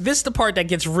 And this is the part that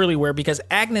gets really weird because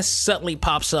Agnes suddenly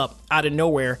pops up out of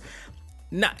nowhere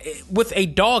with a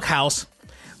doghouse,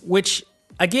 which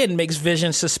again makes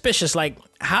Vision suspicious. Like,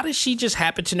 how did she just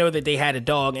happen to know that they had a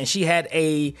dog and she had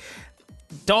a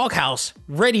doghouse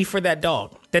ready for that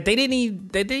dog that they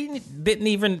didn't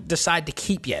even decide to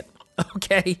keep yet?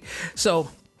 Okay, so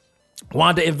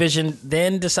Wanda and Vision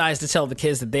then decides to tell the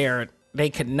kids that they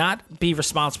could not be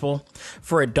responsible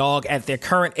for a dog at their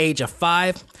current age of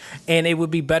 5, and it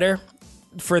would be better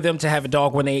for them to have a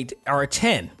dog when they are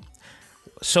 10.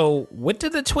 So what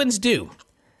did the twins do?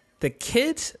 The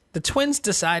twins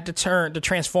decide to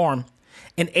transform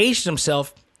and age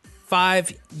themselves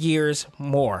 5 years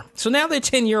more. So now they're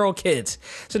 10-year-old kids.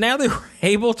 So now they're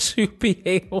able to take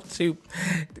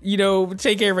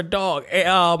care of a dog.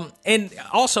 And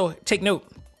also take note,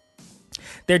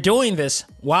 they're doing this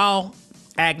while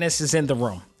Agnes is in the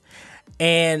room.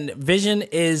 And Vision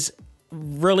is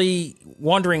really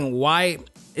wondering why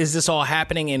is this all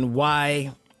happening and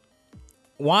why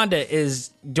Wanda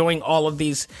is doing all of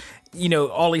these,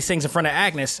 all these things in front of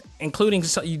Agnes, including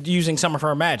using some of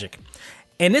her magic.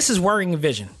 And this is worrying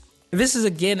Vision. This is,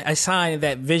 again, a sign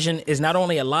that Vision is not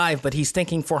only alive, but he's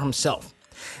thinking for himself.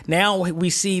 Now we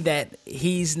see that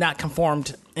he's not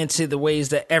conformed into the ways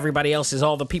that everybody else is,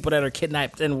 all the people that are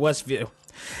kidnapped in Westview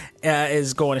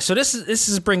is going. So this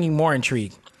is bringing more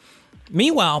intrigue.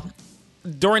 Meanwhile,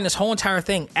 during this whole entire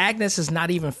thing, Agnes is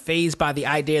not even fazed by the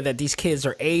idea that these kids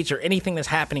are aged or anything that's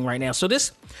happening right now. So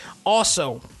this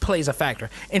also plays a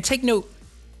factor. And take note,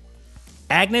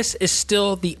 Agnes is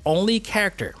still the only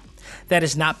character that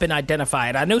has not been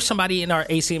identified. I know somebody in our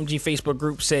ACMG Facebook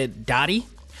group said Dottie,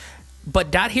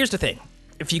 but here's the thing.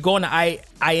 If you go into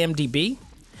IMDb,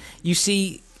 you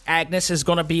see Agnes is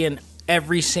going to be in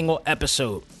every single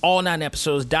episode, all 9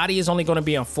 episodes. Dottie is only going to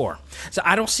be on 4. So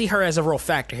I don't see her as a real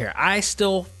factor here. I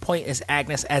still point as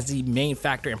Agnes as the main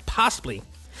factor and possibly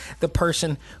the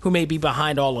person who may be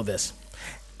behind all of this.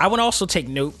 I would also take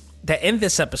note that in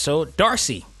this episode,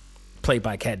 Darcy, played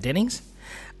by Kat Dennings,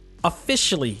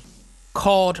 officially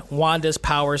called Wanda's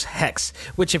powers Hex,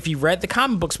 which if you read the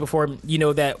comic books before, you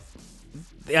know that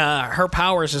her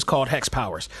powers is called Hex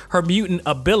powers. Her mutant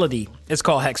ability is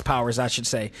called Hex powers, I should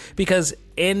say, because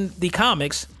in the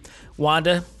comics,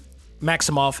 Wanda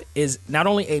Maximoff is not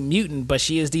only a mutant, but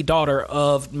she is the daughter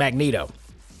of Magneto.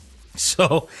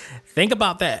 So think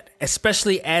about that,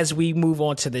 especially as we move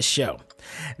on to this show.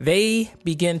 They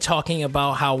begin talking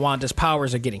about how Wanda's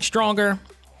powers are getting stronger.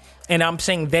 And I'm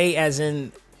saying they as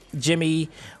in Jimmy,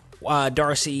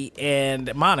 Darcy,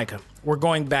 and Monica. We're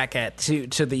going back to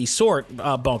the sword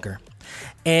bunker.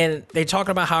 And they talk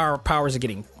about how her powers are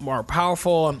getting more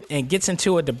powerful and gets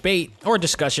into a debate or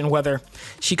discussion whether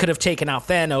she could have taken out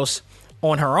Thanos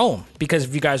on her own. Because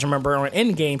if you guys remember on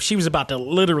Endgame, she was about to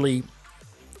literally...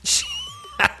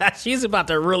 she's about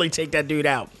to really take that dude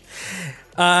out.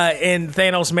 And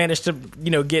Thanos managed to,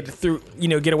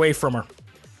 get away from her.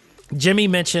 Jimmy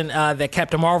mentioned that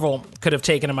Captain Marvel could have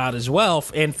taken him out as well.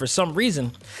 And for some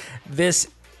reason, this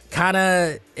kind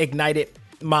of ignited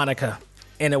Monica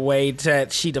in a way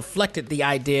that she deflected the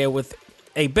idea with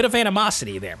a bit of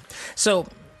animosity there. So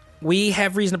we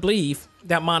have reason to believe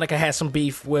that Monica has some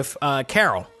beef with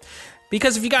Carol.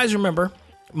 Because if you guys remember,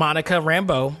 Monica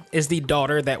Rambeau is the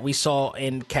daughter that we saw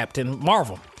in Captain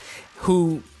Marvel,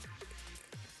 who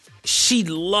she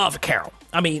loved Carol.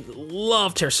 I mean,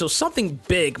 loved her. So something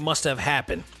big must have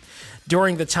happened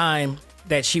during the time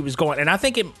that she was going. And I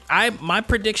think my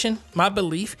prediction, my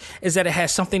belief is that it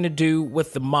has something to do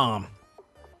with the mom,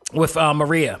 with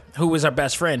Maria, who was our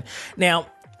best friend. Now,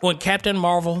 when Captain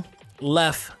Marvel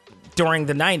left during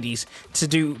the 90s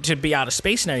to be out of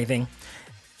space and everything,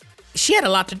 she had a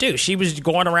lot to do. She was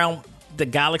going around the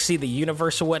galaxy, the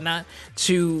universe, or whatnot,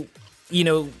 to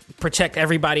protect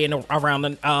everybody around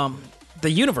the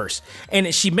universe.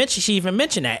 And she even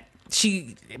mentioned that.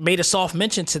 She made a soft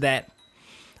mention to that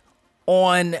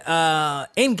on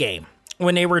Endgame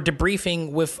when they were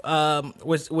debriefing with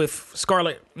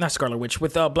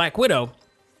Black Widow.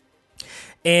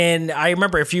 And I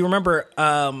remember, if you remember,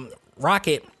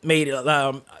 Rocket made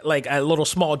like a little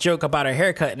small joke about her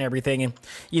haircut and everything, and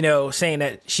saying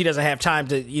that she doesn't have time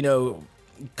to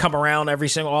come around every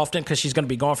single often because she's going to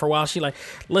be gone for a while. She like,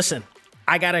 listen,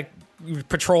 I gotta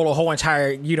patrol a whole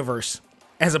entire universe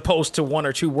as opposed to one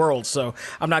or two worlds, so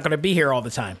I'm not going to be here all the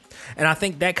time. And I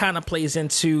think that kind of plays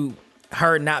into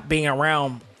her not being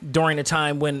around during the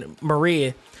time when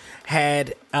Maria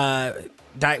had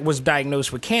was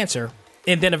diagnosed with cancer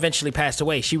and then eventually passed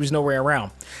away. She was nowhere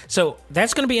around. So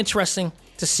that's going to be interesting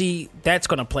to see that's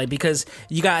going to play, because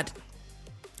you got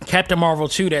Captain Marvel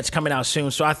 2 that's coming out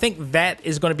soon. So I think that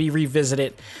is going to be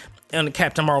revisited in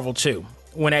Captain Marvel 2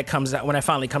 when that comes out, when that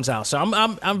finally comes out. So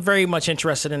I'm very much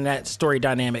interested in that story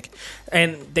dynamic,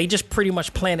 and they just pretty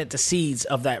much planted the seeds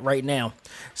of that right now.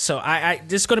 So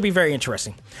this is going to be very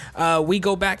interesting. We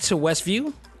go back to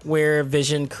Westview, where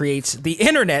Vision creates the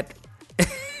internet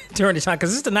during the time,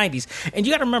 because it's the 90s, and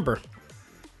you got to remember,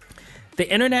 the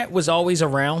internet was always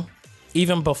around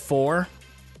even before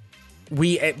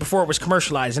it was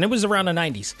commercialized, and it was around the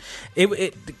 90s.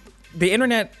 The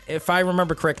internet, if I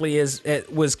remember correctly,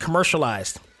 it was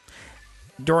commercialized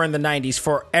during the 90s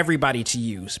for everybody to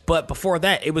use. But before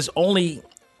that, it was only,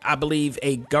 I believe,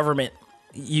 a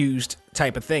government-used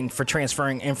type of thing for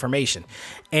transferring information.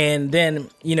 And then,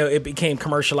 it became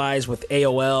commercialized with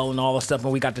AOL and all the stuff,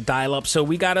 and we got the dial-up. So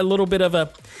we got a little bit of a,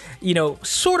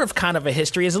 sort of kind of a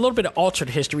history. It's a little bit of altered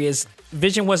history, as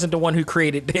Vision wasn't the one who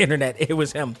created the internet. It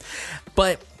was him.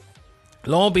 But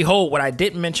lo and behold, what I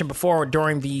didn't mention before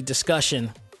during the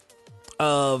discussion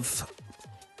of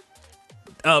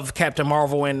Captain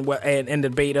Marvel and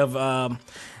debate of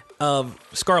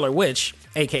Scarlet Witch,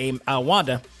 aka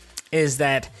Wanda, is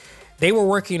that they were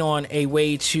working on a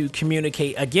way to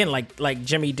communicate again, like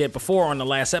Jimmy did before on the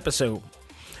last episode.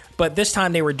 But this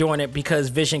time they were doing it because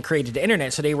Vision created the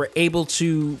internet, so they were able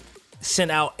to send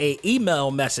out a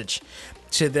email message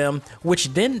to them, which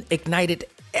then ignited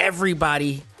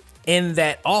everybody in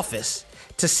that office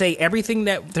to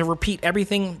repeat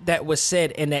everything that was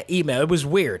said in that email. It was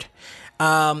weird.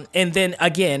 And then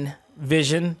again,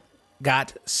 Vision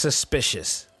got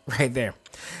suspicious right there.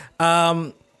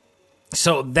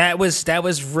 So that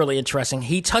was really interesting.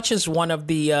 He touches one of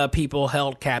the people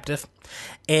held captive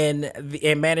and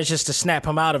manages to snap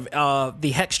him out of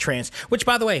the Hex trance, which,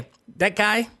 by the way, that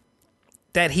guy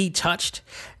that he touched,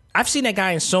 I've seen that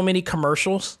guy in so many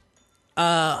commercials.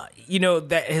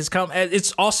 That has come.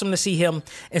 It's awesome to see him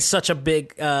in such a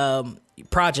big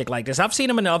project like this. I've seen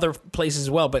him in other places as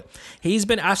well, but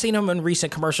I've seen him in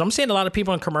recent commercials. I'm seeing a lot of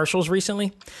people in commercials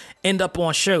recently end up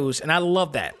on shows, and I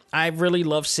love that. I really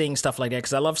love seeing stuff like that,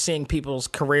 because I love seeing people's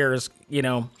careers,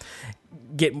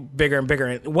 get bigger and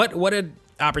bigger. What an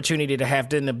opportunity to have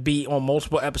then to be on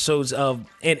multiple episodes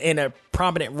in a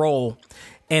prominent role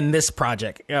in this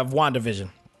project of WandaVision.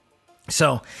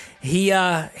 So he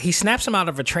snaps him out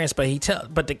of a trance, but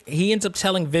he ends up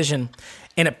telling Vision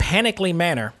in a panically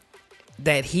manner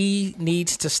that he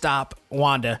needs to stop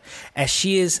Wanda, as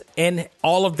she is in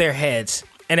all of their heads,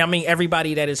 and I mean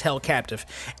everybody that is held captive,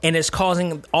 and it's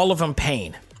causing all of them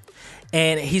pain.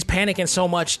 And he's panicking so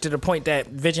much to the point that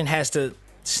Vision has to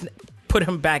put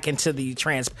him back into the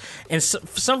trance. And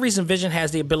for some reason, Vision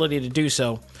has the ability to do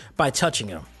so by touching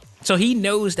him. So he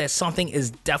knows that something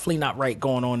is definitely not right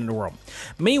going on in the world.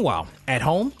 Meanwhile, at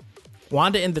home,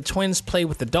 Wanda and the twins play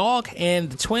with the dog, and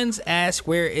the twins ask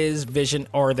where is Vision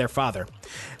or their father.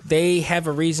 They have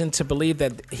a reason to believe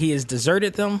that he has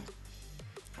deserted them,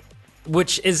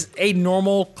 which is a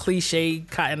normal cliche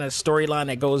kind of storyline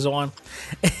that goes on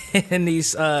in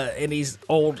these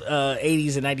old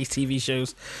 80s and 90s TV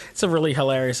shows. It's really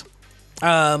hilarious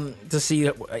to see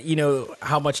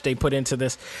how much they put into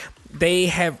this. They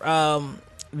have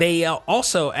they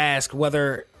also ask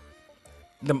whether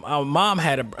the mom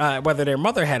had whether their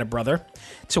mother had a brother,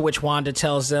 to which Wanda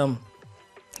tells them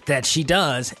that she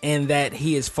does, and that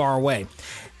he is far away.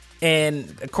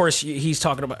 And of course,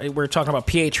 we're talking about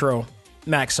Pietro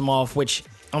Maximoff, which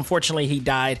unfortunately he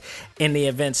died in the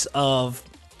events of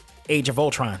Age of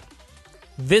Ultron.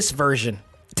 this version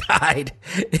died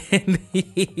in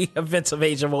the events of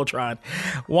Age of Ultron.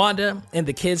 Wanda and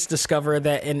the kids discover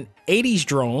that an 80s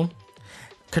drone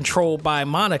controlled by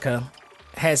Monica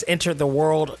has entered the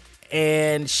world,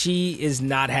 and she is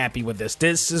not happy with this.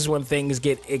 This is when things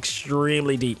get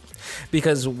extremely deep,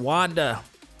 because Wanda,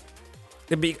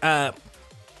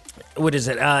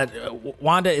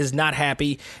 Wanda is not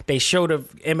happy. They showed an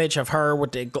image of her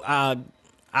with the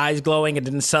eyes glowing, and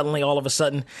then suddenly, all of a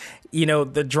sudden,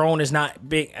 the drone is not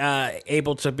being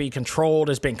able to be controlled,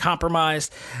 has been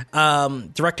compromised.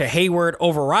 Director Hayward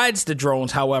overrides the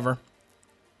drones, however,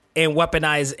 and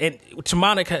weaponized it to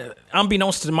Monica.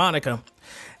 Unbeknownst to Monica,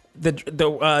 the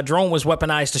drone was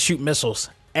weaponized to shoot missiles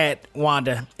at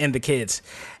Wanda and the kids.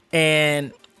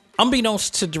 And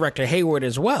unbeknownst to Director Hayward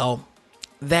as well,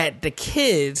 that the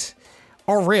kids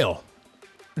are real.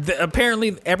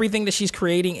 Apparently, everything that she's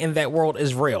creating in that world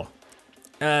is real.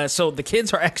 So the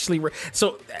kids are actually real.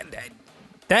 So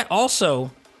that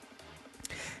also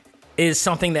is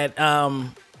something that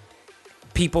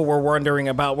people were wondering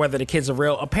about, whether the kids are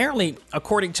real. Apparently,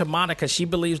 according to Monica, she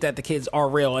believes that the kids are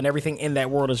real and everything in that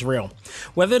world is real.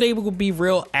 Whether they will be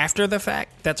real after the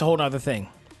fact, that's a whole other thing.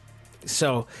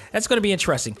 So that's going to be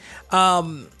interesting.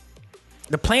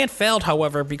 The plan failed,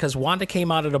 however, because Wanda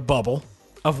came out of the bubble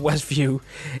of Westview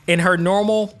in her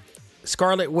normal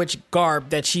Scarlet Witch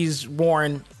garb that she's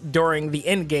worn during the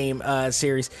Endgame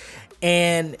series,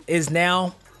 and is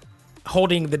now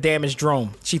holding the damaged drone.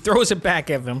 She throws it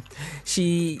back at them.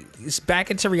 She is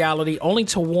back into reality, only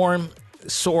to warn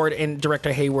Sword and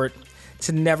Director Hayward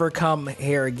to never come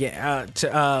here again,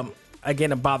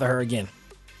 and bother her again.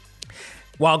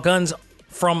 While guns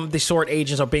from the Sword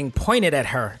agents are being pointed at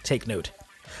her, take note.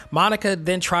 Monica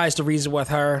then tries to reason with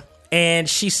her, and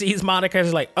she sees Monica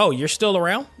as like, oh, you're still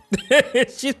around?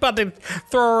 She's about to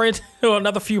throw her into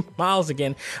another few miles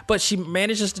again, but she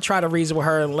manages to try to reason with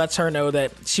her and lets her know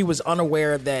that she was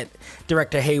unaware that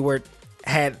Director Hayward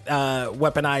had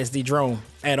weaponized the drone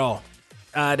at all.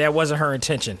 That wasn't her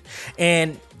intention,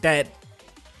 and that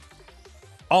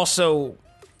also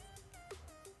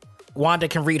Wanda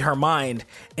can read her mind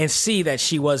and see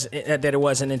that it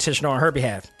wasn't intentional on her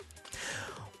behalf.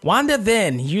 Wanda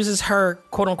then uses her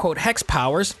quote-unquote hex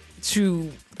powers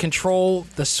to control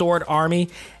the Sword army,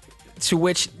 to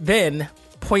which then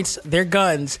points their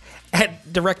guns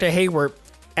at Director Hayward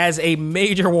as a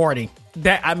major warning.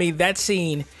 That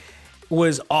scene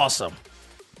was awesome,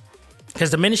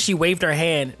 because the minute she waved her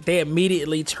hand, they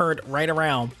immediately turned right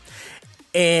around,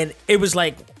 and it was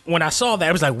like, when I saw that,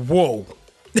 I was like, whoa.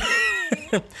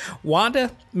 Wanda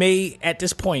may, at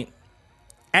this point,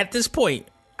 I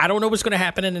don't know what's going to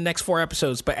happen in the next 4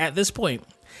 episodes, but at this point,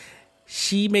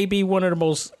 she may be one of the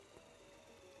most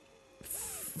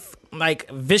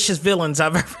vicious villains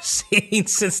I've ever seen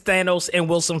since Thanos and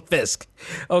Wilson Fisk.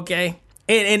 Okay,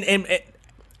 and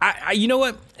I you know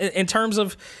what? In terms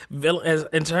of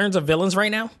villains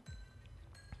right now,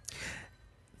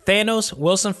 Thanos,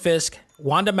 Wilson Fisk,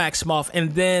 Wanda Maximoff,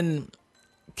 and then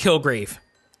Kilgrave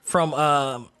from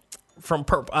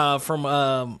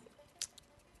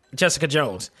Jessica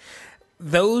Jones.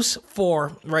 Those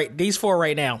four, right? These four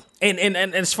right now, and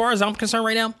as far as I'm concerned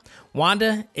right now,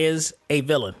 Wanda is a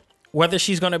villain. Whether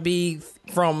she's going to be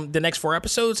from the next 4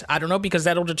 episodes, I don't know, because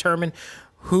that'll determine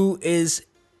who is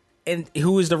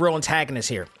the real antagonist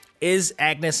here. Is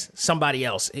Agnes somebody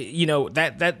else?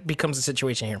 That becomes the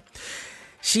situation here.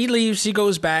 She leaves. She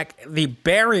goes back. The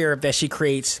barrier that she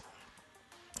creates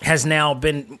has now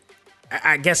been,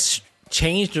 I guess,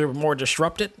 changed or more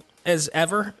disrupted as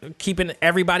ever, keeping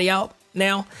everybody out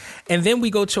now. And then we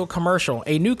go to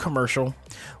a new commercial,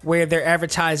 where they're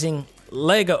advertising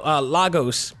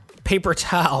Lagos paper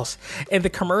towels. And the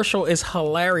commercial is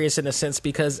hilarious in a sense,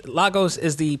 because Lagos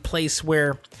is the place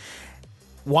where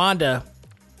Wanda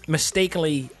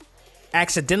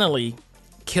accidentally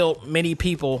killed many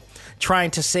people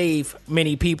trying to save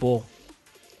many people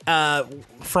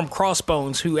from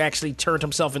Crossbones, who actually turned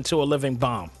himself into a living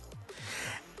bomb.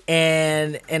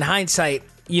 And in hindsight,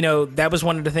 that was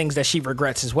one of the things that she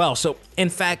regrets as well. So, in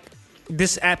fact,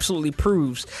 this absolutely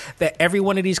proves that every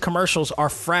one of these commercials are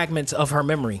fragments of her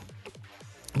memory,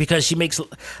 because she makes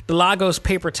the Lagos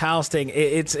paper towels thing.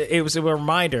 It was a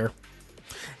reminder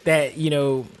that,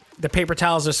 the paper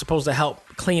towels are supposed to help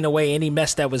clean away any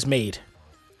mess that was made.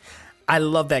 I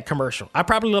love that commercial. I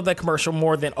probably love that commercial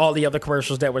more than all the other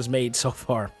commercials that was made so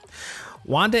far.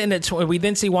 We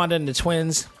then see Wanda and the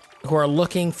twins, who are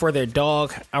looking for their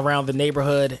dog around the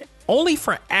neighborhood, only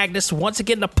for Agnes once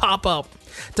again to pop up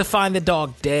to find the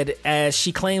dog dead, as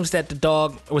she claims that the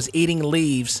dog was eating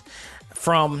leaves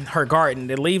from her garden.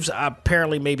 The leaves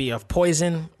apparently maybe have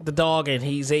poisoned the dog, and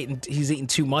he's eaten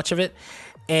too much of it.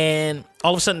 And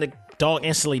all of a sudden, the dog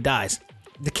instantly dies.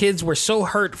 The kids were so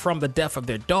hurt from the death of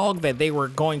their dog that they were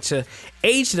going to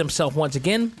age themselves once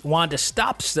again. Wanda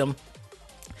stops them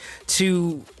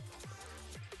to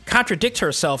contradict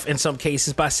herself in some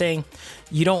cases by saying,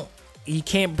 you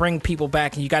can't bring people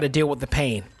back and you got to deal with the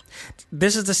pain.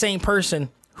 This is the same person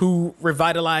who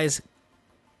revitalized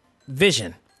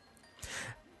Vision.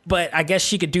 But I guess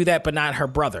she could do that, but not her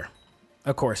brother,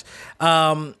 of course.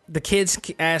 The kids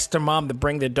asked their mom to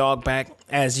bring their dog back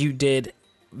as you did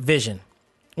Vision,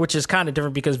 which is kind of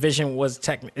different because Vision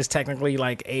is technically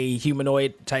like a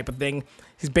humanoid type of thing.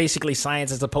 He's basically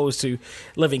science as opposed to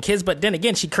living kids. But then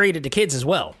again, she created the kids as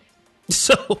well.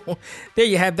 So there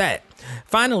you have that.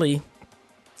 Finally,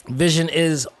 Vision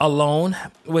is alone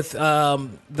with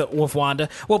Wanda.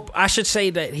 Well, I should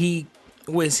say that he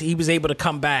was able to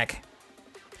come back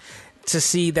to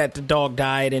see that the dog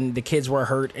died and the kids were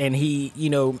hurt, and he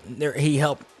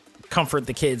helped comfort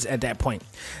the kids at that point.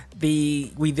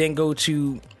 We then go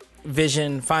to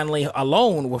Vision finally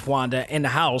alone with Wanda in the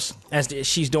house as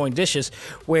she's doing dishes,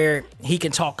 where he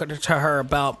can talk to her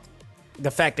about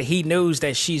the fact that he knows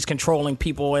that she's controlling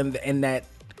people in that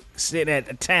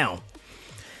town.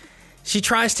 She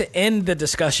tries to end the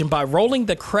discussion by rolling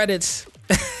the credits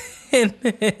in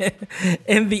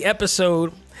the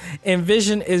episode, and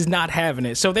Vision is not having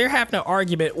it. So they're having an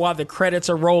argument while the credits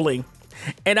are rolling.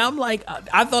 And I'm like,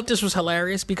 I thought this was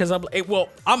hilarious because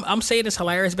I'm saying it's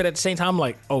hilarious, but at the same time, I'm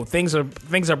like, oh, things are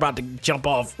about to jump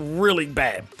off really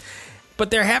bad.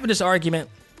 But they're having this argument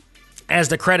as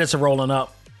the credits are rolling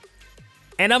up.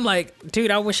 And I'm like, dude,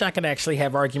 I wish I could actually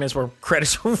have arguments where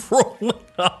credits are rolling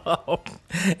up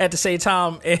at the same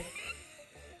time.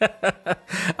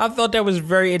 I thought that was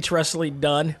very interestingly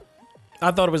done. I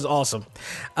thought it was awesome.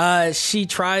 She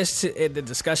tries to end the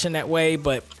discussion that way,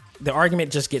 but the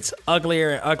argument just gets uglier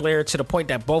and uglier to the point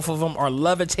that both of them are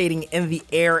levitating in the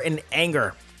air in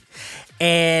anger.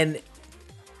 And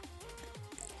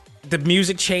the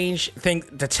music changed,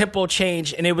 the tempo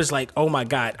changed, and it was like, oh my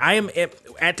God.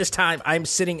 At this time, I'm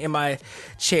sitting in my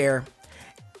chair.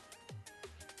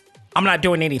 I'm not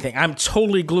doing anything. I'm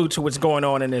totally glued to what's going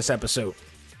on in this episode.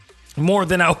 More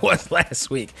than I was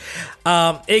last week.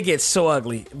 It gets so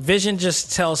ugly. Vision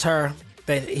just tells her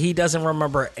that he doesn't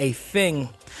remember a thing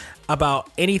about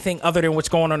anything other than what's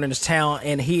going on in his town,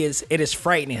 and it is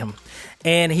frightening him.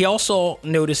 And he also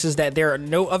notices that there are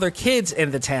no other kids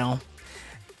in the town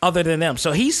other than them.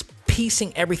 So he's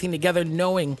piecing everything together,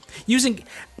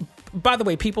 by the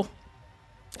way, people,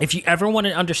 if you ever want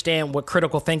to understand what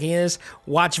critical thinking is,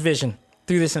 watch Vision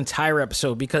through this entire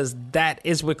episode, because that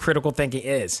is what critical thinking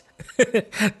is.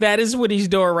 That is what he's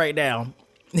doing right now.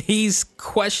 He's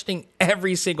questioning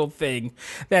every single thing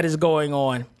that is going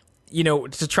on,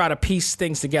 to try to piece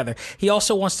things together. He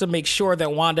also wants to make sure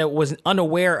that Wanda was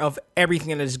unaware of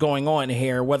everything that is going on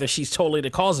here, whether she's totally the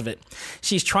cause of it.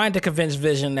 She's trying to convince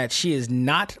Vision that she is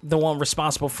not the one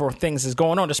responsible for things that's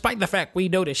going on, despite the fact we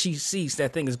know that she sees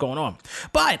that thing is going on.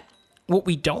 But what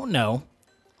we don't know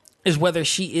is whether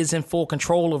she is in full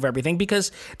control of everything,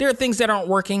 because there are things that aren't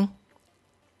working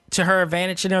to her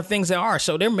advantage and there are things that are.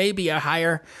 So there may be a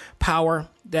higher power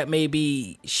that may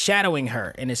be shadowing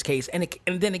her in this case. And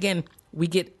then again, we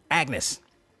get Agnes,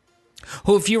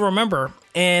 who, if you remember,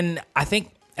 in I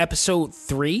think episode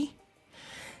 3,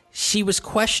 she was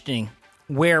questioning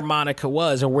where Monica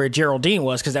was, or where Geraldine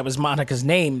was, because that was Monica's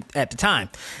name at the time.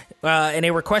 And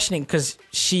they were questioning because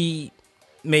she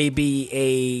may be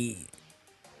a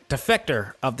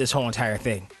defector of this whole entire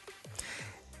thing.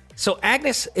 So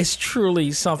Agnes is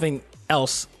truly something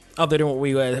else other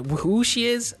than who she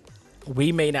is.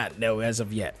 We may not know as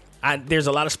of yet. There's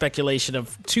a lot of speculation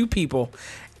of 2 people,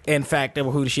 in fact,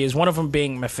 of who she is. One of them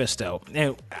being Mephisto.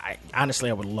 And honestly,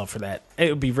 I would love for that. It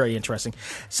would be very interesting.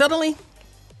 Suddenly,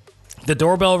 the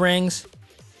doorbell rings,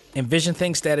 and Vision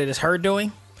thinks that it is her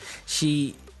doing.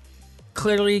 She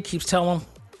clearly keeps telling him,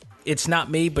 it's not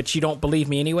me, but you don't believe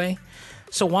me anyway.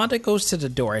 So Wanda goes to the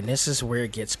door, and this is where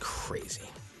it gets crazy.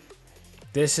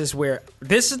 This is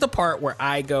the part where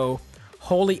I go,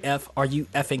 holy F, are you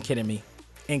effing kidding me?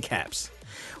 In caps.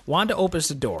 Wanda opens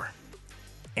the door,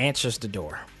 answers the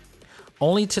door,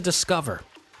 only to discover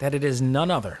that it is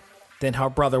none other than her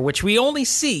brother, which we only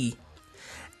see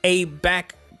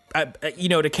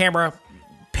the camera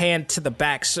pan to the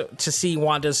back to see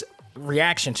Wanda's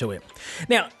reaction to it.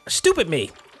 Now, stupid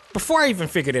me, before I even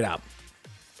figured it out,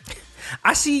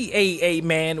 I see a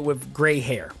man with gray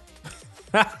hair.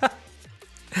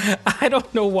 I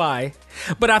don't know why,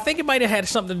 but I think it might have had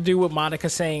something to do with Monica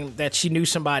saying that she knew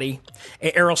somebody,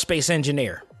 an aerospace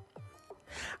engineer.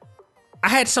 I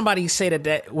had somebody say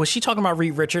that was she talking about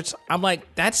Reed Richards? I'm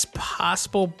like, that's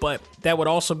possible, but that would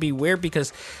also be weird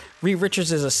because Reed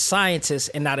Richards is a scientist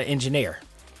and not an engineer.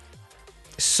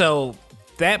 So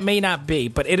that may not be,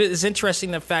 but it is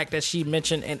interesting the fact that she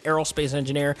mentioned an aerospace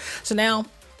engineer. So now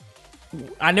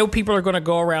I know people are going to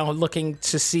go around looking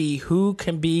to see who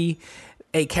can be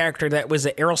a character that was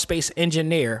an aerospace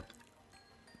engineer.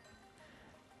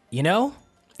 You know,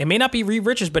 it may not be Reed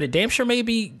Richards, but it damn sure may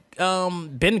be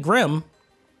Ben Grimm.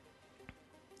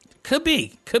 Could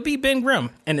be Ben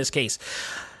Grimm in this case.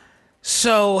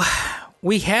 So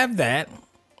we have that,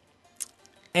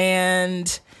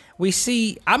 and we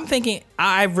see. I'm thinking.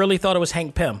 I really thought it was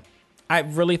Hank Pym. I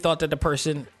really thought that the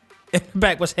person in the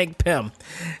back was Hank Pym,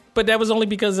 but that was only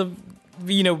because of,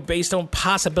 you know, based on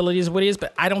possibilities of what it is,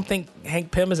 but I don't think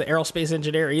Hank Pym is an aerospace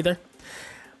engineer either.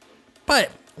 But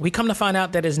we come to find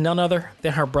out that is none other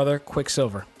than her brother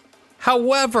Quicksilver.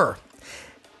 However,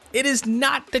 it is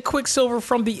not the Quicksilver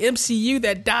from the MCU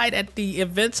that died at the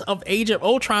events of Age of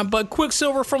Ultron, but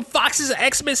Quicksilver from Fox's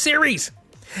X-Men series.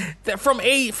 That from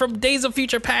Days of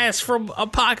Future Past, from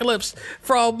Apocalypse,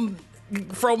 from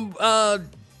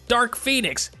Dark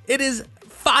Phoenix. It is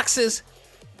Fox's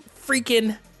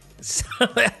freaking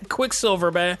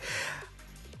Quicksilver, man.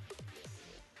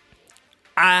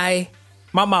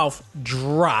 My mouth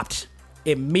dropped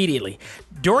immediately.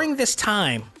 During this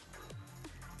time,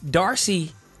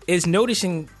 Darcy is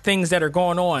noticing things that are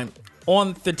going on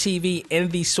the TV in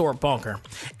the Sword Bunker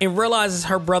and realizes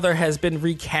her brother has been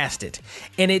recasted,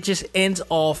 and it just ends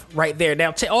off right there.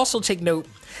 Now, also take note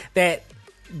that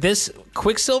this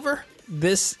Quicksilver,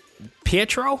 this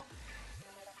Pietro,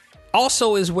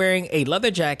 also is wearing a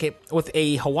leather jacket with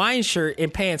a Hawaiian shirt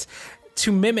and pants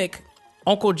to mimic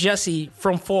Uncle Jesse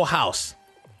from Full House.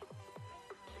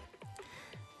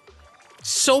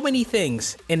 So many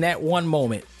things in that one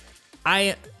moment.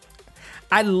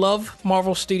 I love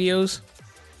Marvel Studios,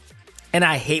 and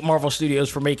I hate Marvel Studios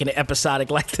for making it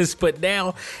episodic like this, but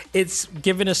now it's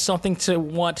giving us something to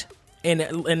want and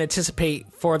anticipate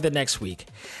for the next week.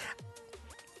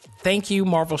 Thank you,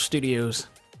 Marvel Studios,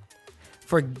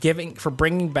 for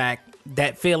bringing back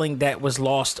that feeling that was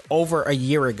lost over a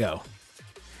year ago,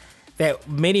 that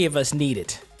many of us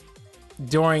needed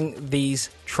during these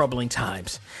troubling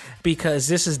times, because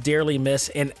this is dearly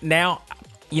missed. And now,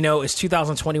 you know, it's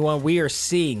 2021. We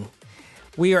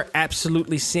are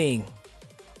absolutely seeing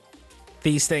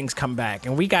these things come back.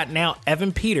 And we got now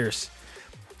Evan Peters,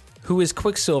 who is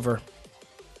Quicksilver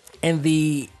in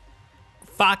the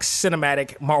Fox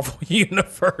Cinematic Marvel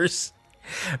Universe,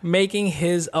 making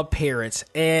his appearance.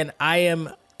 And I am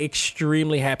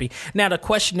extremely happy. Now, the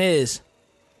question is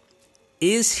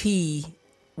he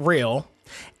real?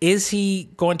 Is he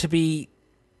going to be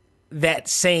that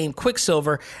same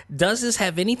Quicksilver? Does this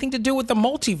have anything to do with the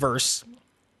multiverse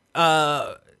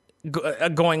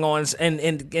going on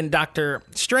in Doctor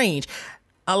Strange?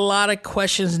 A lot of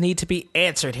questions need to be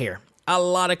answered here.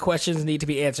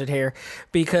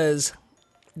 Because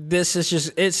this is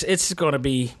just it's going to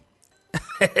be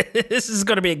this is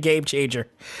going to be a game changer.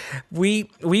 We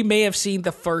may have seen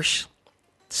the first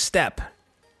step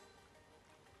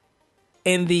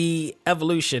in the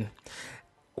evolution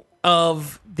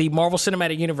of the Marvel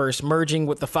Cinematic Universe merging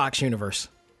with the Fox universe.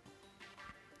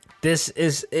 This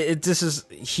is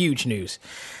huge news.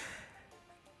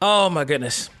 Oh my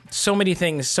goodness. So many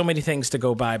things to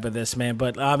go by this, man.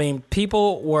 But I mean,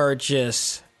 people were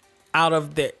just out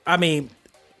of the, I mean,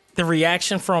 the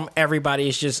reaction from everybody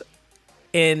is just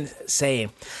insane.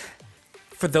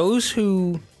 For those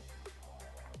who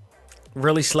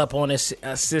really slept on this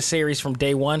series from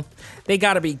day one, they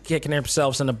got to be kicking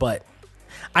themselves in the butt.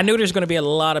 I know there's going to be a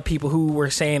lot of people who were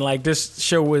saying like this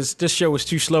show was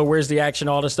too slow. Where's the action?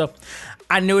 All this stuff.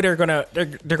 I know they're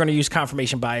gonna use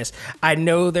confirmation bias. I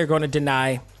know they're going to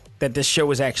deny that this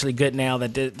show is actually good now.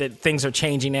 That things are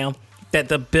changing now. That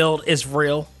the build is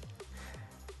real,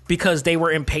 because they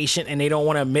were impatient and they don't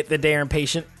want to admit that they're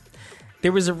impatient.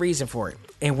 There was a reason for it,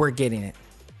 and we're getting it.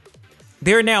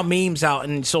 There are now memes out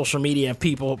in social media of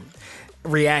people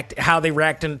how they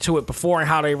reacted to it before and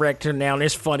how they react to it now, and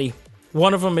it's funny.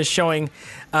 One of them is showing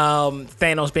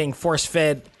Thanos being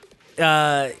force-fed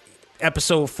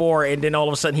episode 4, and then all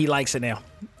of a sudden he likes it now.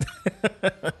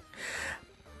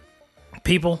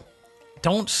 People,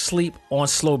 don't sleep on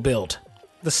slow build.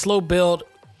 The slow build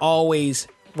always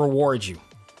rewards you,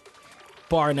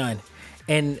 bar none.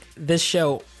 And this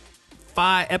show,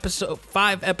 5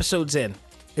 episodes in,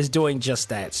 is doing just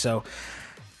that. So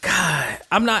God,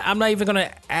 I'm not even going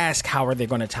to ask how are they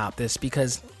going to top this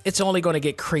because it's only going to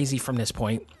get crazy from this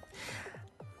point.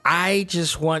 I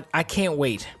can't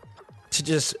wait to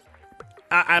just,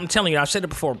 I'm telling you, I've said it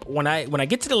before, when I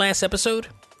get to the last episode,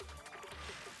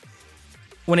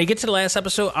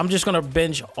 I'm just going to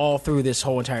binge all through this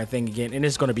whole entire thing again, and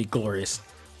it's going to be glorious.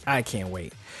 I can't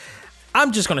wait.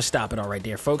 I'm just going to stop it all right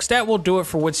there, folks. That will do it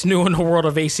for what's new in the world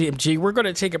of ACMG. We're going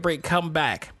to take a break, come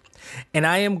back, and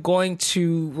I am going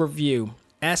to review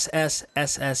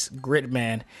SSSS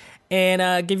Gridman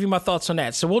and give you my thoughts on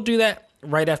that. So we'll do that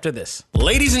right after this.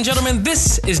 Ladies and gentlemen,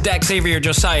 this is Dak Xavier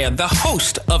Josiah, the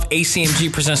host of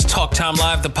ACMG Presents Talk Time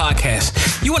Live, the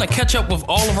podcast. You want to catch up with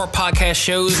all of our podcast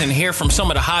shows and hear from some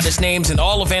of the hottest names in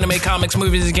all of anime, comics,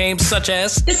 movies, and games, such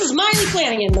as... This is Miley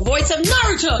Flanagan, the voice of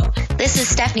Naruto. This is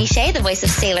Stephanie Shea, the voice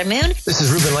of Sailor Moon. This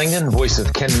is Ruben Langdon, voice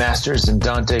of Ken Masters and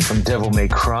Dante from Devil May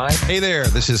Cry. Hey there,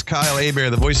 this is Kyle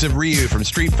Hebert, the voice of Ryu from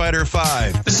Street Fighter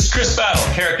V. This is Chris Battle,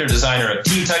 character designer of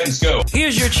Teen Titans Go.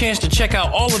 Here's your chance to check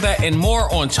out all of that and more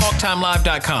on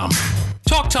TalkTimeLive.com.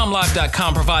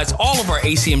 TalkTimeLive.com provides all of our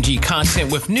ACMG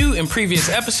content with new and previous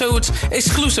episodes,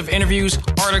 exclusive interviews,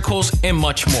 articles, and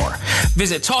much more.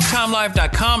 Visit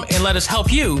TalkTimeLive.com and let us help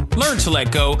you learn to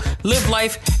let go, live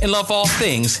life, and love all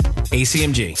things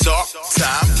ACMG. Talk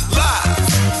Time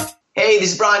Live. Hey,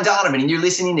 this is Brian Donovan, and you're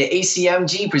listening to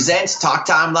ACMG Presents Talk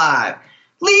Time Live.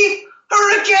 Leaf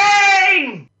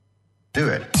Hurricane! Do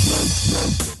it.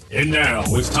 And now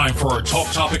it's time for our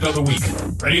talk topic of the week.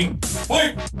 Ready?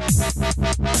 Play!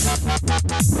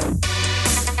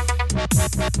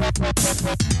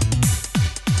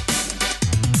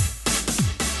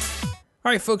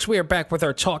 All right, folks, we are back with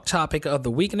our talk topic of the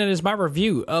week, and it is my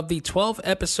review of the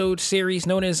 12-episode series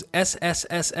known as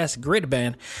SSSS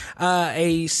Gridman,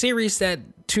 a series that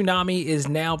Toonami is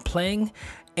now playing,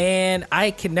 and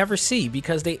I can never see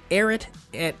because they air it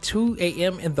at 2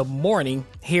 a.m. in the morning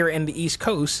here in the East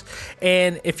Coast,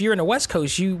 and if you're in the West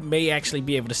Coast, you may actually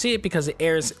be able to see it because it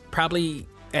airs probably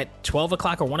at 12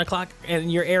 o'clock or 1 o'clock in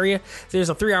your area. There's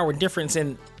a 3-hour difference,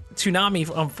 and Toonami,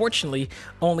 unfortunately,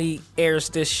 only airs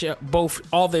this show,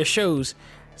 all their shows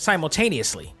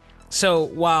simultaneously. So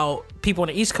while people on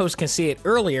the East Coast can see it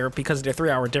earlier because of their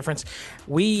 3-hour difference,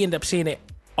 we end up seeing it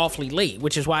awfully late,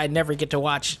 which is why I never get to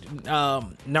watch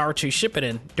Naruto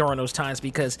Shippuden during those times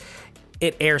because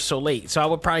it airs so late. So I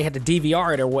would probably have to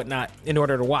DVR it or whatnot in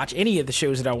order to watch any of the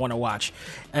shows that I want to watch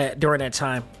during that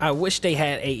time. I wish they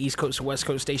had a East Coast or West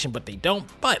Coast station, but they don't.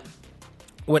 But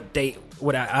what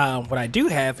I do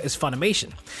have is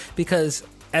Funimation, because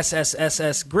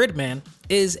SSSS Gridman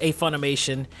is a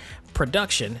Funimation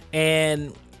production,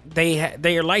 and they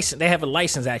are licensed. They have a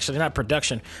license, actually, not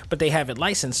production, but they have it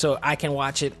licensed, so I can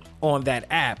watch it on that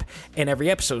app in every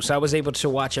episode. So I was able to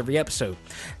watch every episode.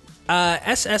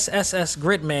 SSSS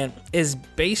Gridman is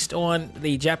based on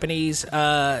the Japanese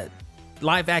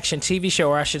live-action TV show,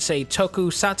 or I should say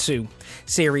tokusatsu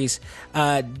series,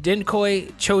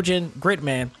 Denkoi Chojin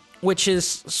Gridman, which is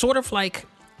sort of like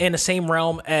in the same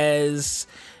realm as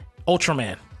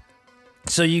Ultraman.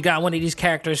 So you got one of these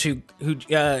characters who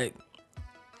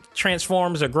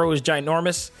transforms or grows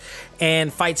ginormous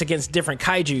and fights against different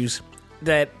kaijus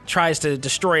that tries to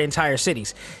destroy entire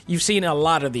cities. You've seen a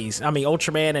lot of these. I mean,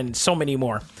 Ultraman and so many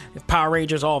more. Power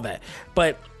Rangers, all that.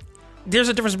 But there's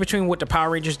a difference between what the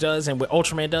Power Rangers does and what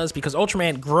Ultraman does, because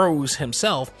Ultraman grows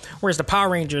himself, whereas the Power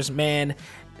Rangers man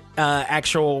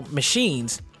actual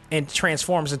machines and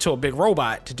transforms into a big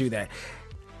robot to do that.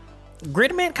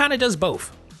 Gridman kind of does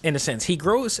both in a sense. He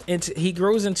grows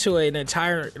into an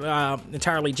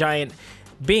entirely giant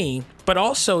being, but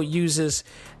also uses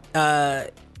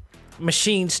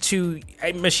machines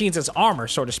as armor,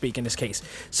 so to speak, in this case.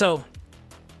 So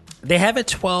they have a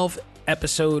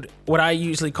 12-episode, what I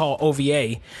usually call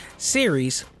OVA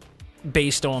series,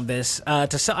 based on this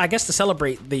to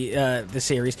celebrate the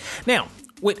series. Now,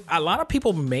 what a lot of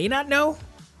people may not know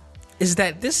is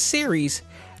that this series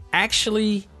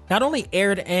actually not only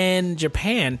aired in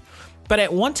Japan, but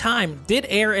at one time did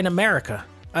air in America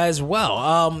as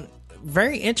well.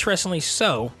 Very interestingly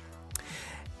so,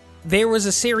 there was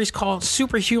a series called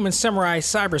Superhuman Samurai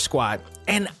Cyber Squad,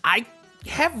 and I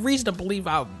have reason to believe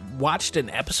I watched an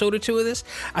episode or two of this.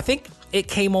 I think it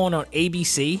came on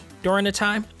ABC during the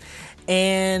time,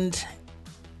 and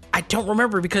I don't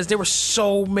remember because there were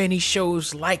so many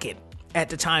shows like it at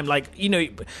the time. Like, you know,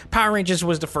 Power Rangers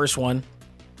was the first one,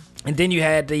 and then you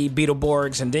had the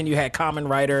Beetleborgs, and then you had Kamen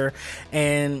Rider,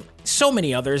 and so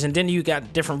many others, and then you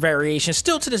got different variations.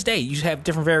 Still to this day, you have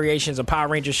different variations of Power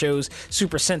Ranger shows,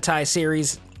 Super Sentai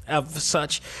series of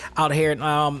such out here.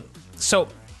 So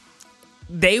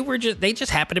they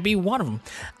just happened to be one of them.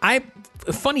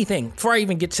 Funny thing, before I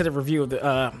even get to the review of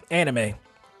the anime,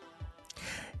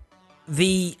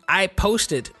 I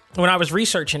posted when I was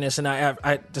researching this, and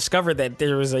I discovered that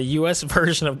there was a U.S.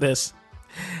 version of this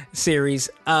series.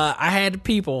 I had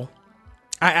people.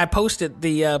 I posted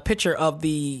the picture of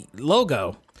the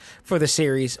logo for the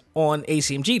series on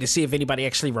ACMG to see if anybody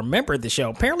actually remembered the show.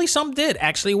 Apparently, some did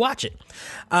actually watch it.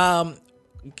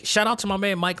 Shout out to my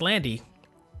man Mike Landy.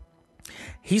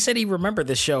 He said he remembered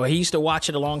this show. He used to watch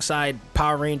it alongside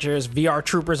Power Rangers, VR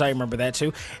Troopers. I remember that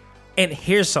too. And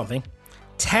here's something.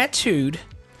 Tattooed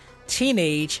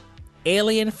teenage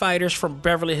alien fighters from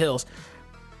Beverly Hills.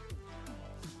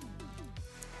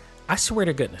 I swear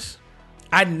to goodness,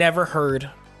 I never heard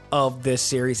of this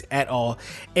series at all.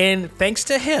 And thanks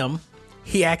to him,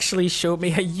 he actually showed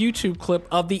me a YouTube clip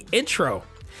of the intro,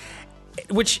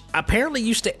 which apparently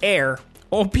used to air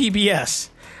on PBS.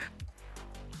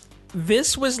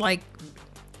 This was like,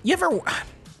 you ever?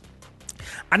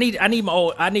 I need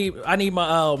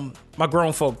my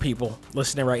grown folk people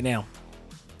listening right now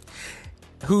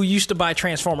who used to buy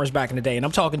Transformers back in the day, and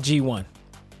I'm talking G1,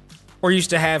 or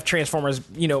used to have Transformers,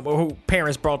 who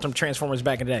parents brought them Transformers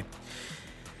back in the day.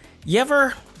 You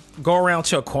ever go around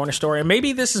to a corner store, and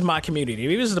maybe this is my community,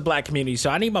 maybe this is the black community, so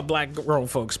I need my black grown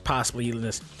folks possibly in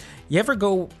this. You ever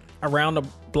go around the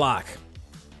block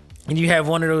and you have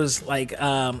one of those like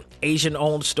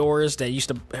Asian-owned stores that used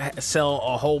to sell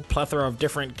a whole plethora of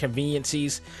different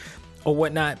conveniences or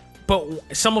whatnot, but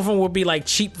some of them would be like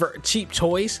cheap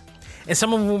toys, and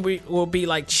some of them will be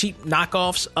like cheap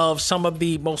knockoffs of some of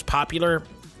the most popular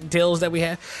deals that we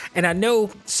have. And I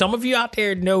know some of you out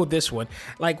there know this one.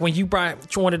 Like when you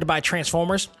wanted to buy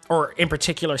Transformers, or in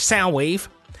particular Soundwave,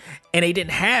 and they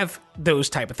didn't have those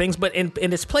type of things, but in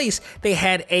its place they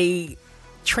had a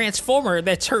Transformer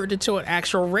that turned into an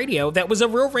actual radio that was a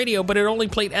real radio, but it only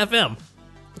played FM.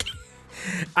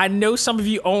 I know some of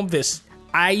you own this.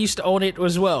 I used to own it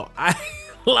as well.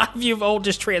 A lot of you have owned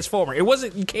this Transformer. It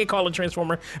wasn't, you can't call it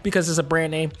Transformer because it's a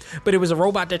brand name, but it was a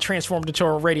robot that transformed into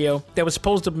a radio that was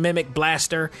supposed to mimic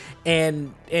Blaster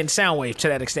and Soundwave to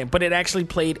that extent, but it actually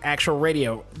played actual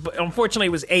radio. But unfortunately,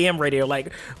 it was AM radio.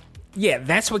 Like, yeah,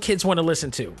 that's what kids want to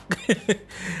listen to.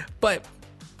 But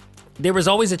there was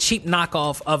always a cheap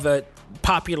knockoff of a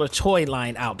popular toy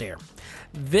line out there.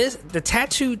 The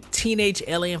Tattooed Teenage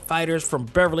Alien Fighters from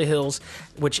Beverly Hills,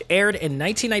 which aired in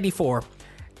 1994,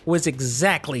 was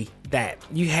exactly that.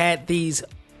 You had these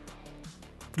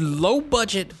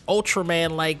low-budget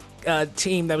Ultraman-like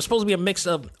team that was supposed to be a mix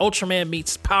of Ultraman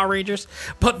meets Power Rangers,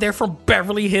 but they're from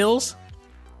Beverly Hills.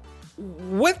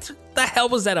 What the hell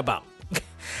was that about?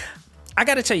 I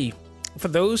gotta tell you, for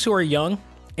those who are young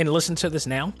and listen to this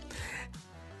now,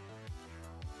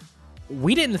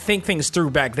 we didn't think things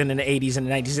through back then in the 80s and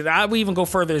the 90s. I would even go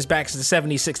further as back to the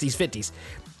 70s, 60s, 50s.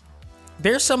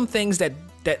 There's some things that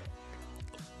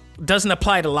doesn't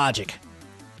apply to logic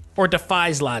or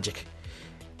defies logic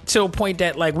to a point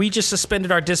that, like, we just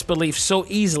suspended our disbelief so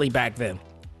easily back then.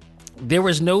 There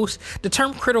was the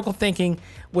term critical thinking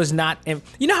was not,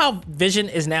 you know how Vision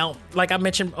is now, like I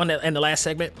mentioned in the last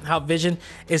segment, how Vision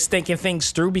is thinking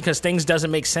things through because things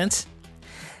doesn't make sense.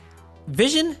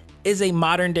 Vision is a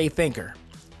modern day thinker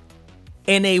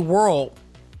in a world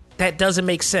that doesn't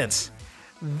make sense.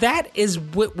 That is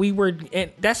what we were,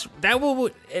 and that's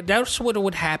what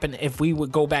would happen if we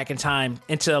would go back in time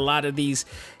into a lot of these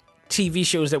TV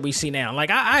shows that we see now. Like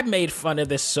I made fun of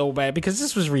this so bad because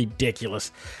this was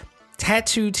ridiculous.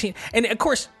 Tattooed teen, and of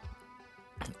course,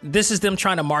 this is them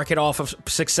trying to market off of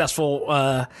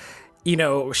successful,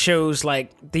 shows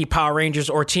like the Power Rangers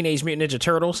or Teenage Mutant Ninja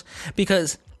Turtles,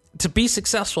 because to be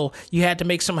successful, you had to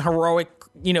make some heroic,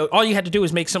 all you had to do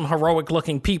is make some heroic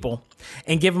looking people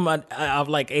and give them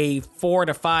a 4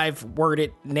 to 5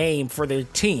 worded name for their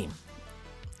team.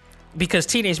 Because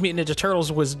Teenage Mutant Ninja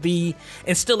Turtles was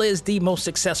and still is the most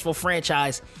successful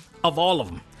franchise of all of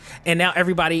them. And now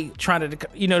everybody trying to, the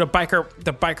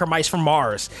biker mice from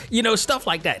Mars, stuff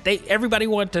like that. Everybody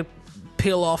wanted to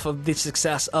peel off of the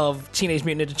success of Teenage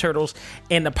Mutant Ninja Turtles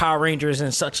and the Power Rangers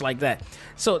and such like that.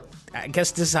 So I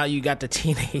guess this is how you got the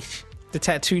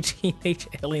tattooed teenage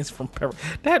aliens from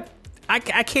that. I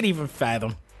can't even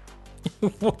fathom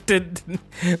what the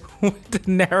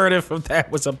narrative of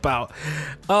that was about.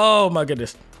 Oh my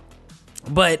goodness.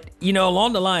 But,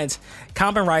 along the lines,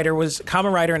 Kamen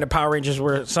Rider and the Power Rangers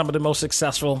were some of the most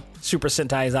successful Super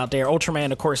Sentais out there.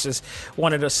 Ultraman, of course, is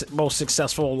one of the most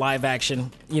successful live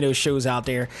action, shows out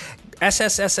there.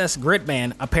 SSSS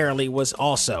Gridman apparently was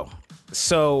also.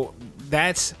 So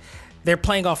they're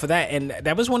playing off of that. And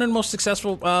that was one of the most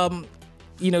successful,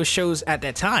 shows at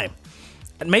that time.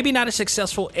 maybe not as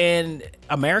successful in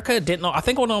America. I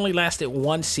think it only lasted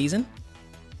one season,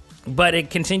 but it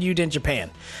continued in Japan.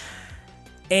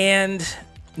 And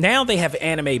now they have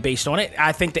anime based on it.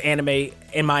 I think the anime,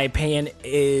 in my opinion,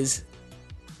 is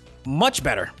much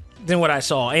better than what I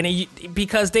saw. And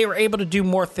because they were able to do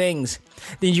more things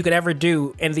than you could ever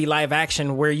do in the live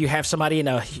action, where you have somebody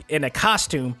in a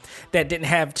costume that didn't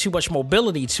have too much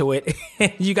mobility to it.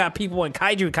 You got people in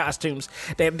kaiju costumes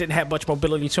that didn't have much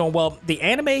mobility to them. Well, the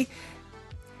anime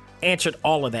answered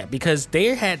all of that because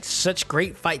they had such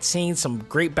great fight scenes, some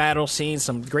great battle scenes,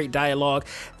 some great dialogue.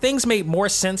 Things made more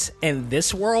sense in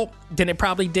this world than it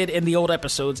probably did in the old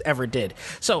episodes ever did.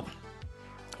 So,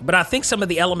 but I think some of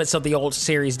the elements of the old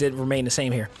series did remain the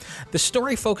same here. The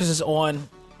story focuses on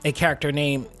a character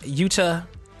named Yuta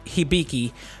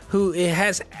Hibiki, who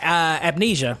has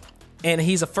amnesia, and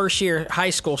he's a first-year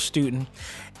high school student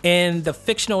in the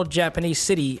fictional Japanese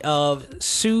city of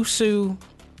Jidai.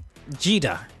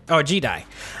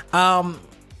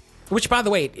 Which, by the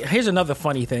way, here's another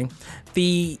funny thing.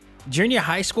 The junior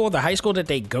high school, the high school that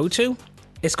they go to,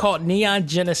 is called Neon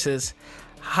Genesis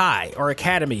High or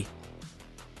Academy.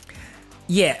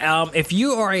 Yeah, if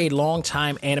you are a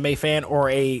longtime anime fan or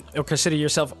consider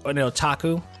yourself an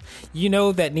otaku, you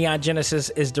know that Neon Genesis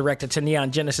is directed to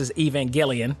Neon Genesis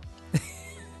Evangelion,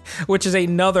 which is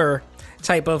another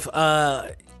type of,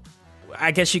 I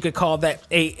guess you could call that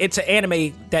it's an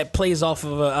anime that plays off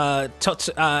of a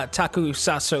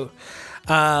takusatsu,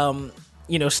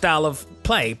 style of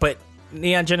play. But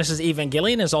Neon Genesis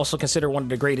Evangelion is also considered one of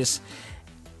the greatest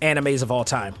animes of all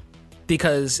time,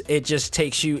 because it just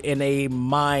takes you in a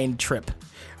mind trip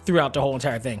throughout the whole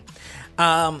entire thing.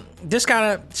 This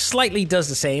kind of slightly does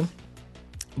the same,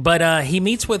 but he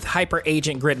meets with Hyper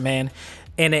Agent Gridman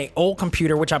in an old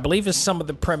computer, which I believe is some of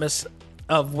the premise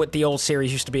of what the old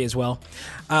series used to be as well,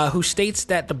 who states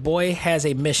that the boy has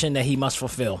a mission that he must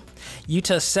fulfill.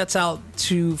 Yuta sets out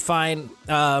to find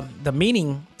the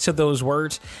meaning to those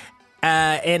words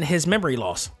and his memory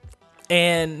loss.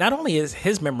 And not only is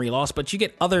his memory lost, but you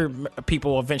get other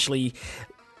people eventually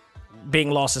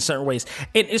being lost in certain ways.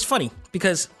 It's funny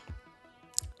because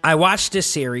I watched this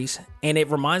series and it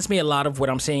reminds me a lot of what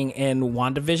I'm seeing in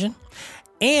WandaVision.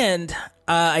 And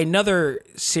another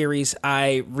series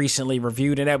I recently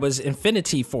reviewed, and that was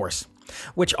Infinity Force,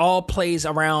 which all plays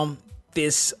around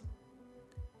this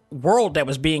world that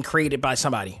was being created by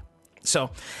somebody.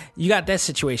 So you got that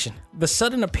situation. The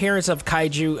sudden appearance of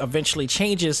kaiju eventually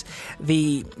changes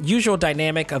the usual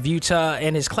dynamic of Yuta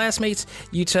and his classmates.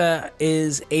 Yuta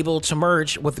is able to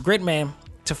merge with Gridman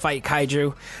to fight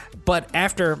kaiju, but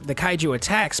after the kaiju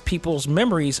attacks, people's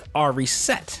memories are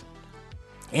reset,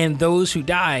 and those who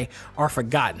die are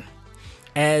forgotten.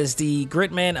 As the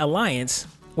Gridman Alliance,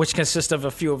 which consists of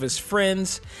a few of his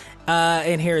friends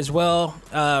in here as well,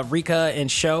 Rika and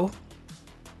Sho,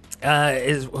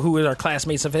 who are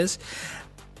classmates of his.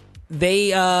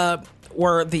 They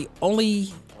were the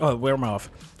only. Oh, where am I off?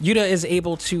 Yuta is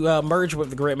able to merge with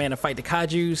the Gridman and fight the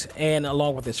kaijus, and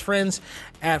along with his friends.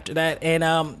 After that,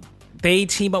 and they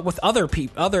team up with other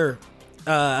people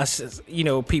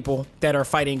that are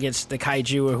fighting against the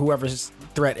kaiju or whoever's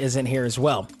threat is in here as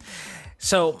well.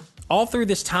 So all through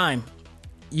this time,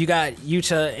 you got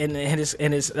Yuta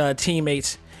and his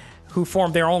teammates who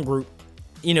formed their own group.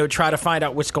 Try to find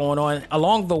out what's going on.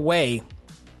 Along the way,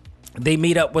 they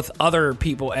meet up with other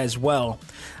people as well,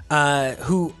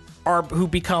 who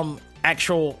become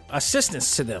actual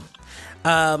assistants to them,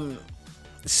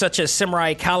 such as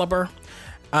Samurai Caliber,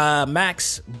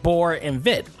 Max, Boar, and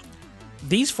Vid.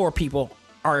 These four people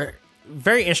are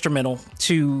very instrumental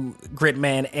to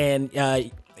Gridman and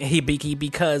Hibiki,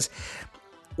 because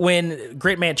when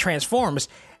Gridman transforms,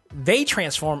 they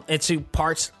transform into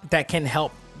parts that can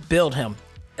help build him.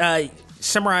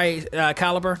 Samurai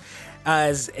Caliber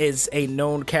is a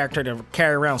known character to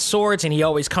carry around swords, and he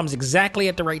always comes exactly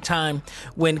at the right time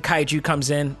when kaiju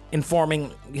comes in, informing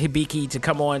Hibiki to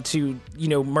come on to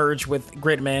merge with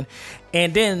Gridman.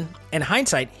 And then in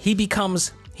hindsight, he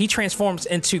transforms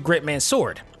into Gridman's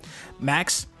sword.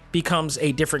 Max becomes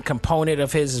a different component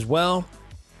of his as well,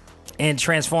 and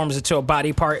transforms into a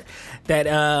body part that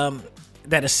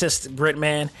assists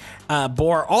Gridman.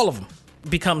 Boar, all of them,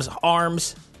 becomes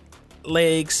arms,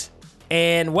 legs,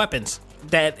 and weapons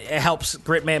that helps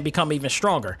Gridman become even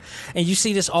stronger. And you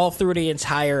see this all through the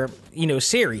entire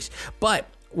series. But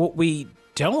what we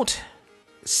don't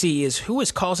see is who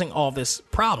is causing all this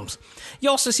problems. You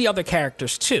also see other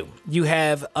characters too. You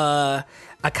have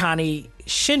Akane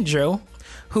Shinjo,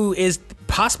 who is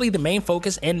possibly the main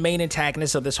focus and main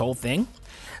antagonist of this whole thing,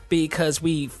 because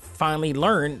we finally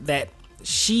learn that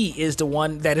she is the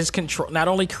one that is not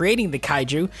only creating the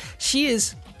kaiju,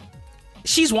 she's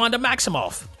Wanda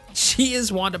Maximoff. She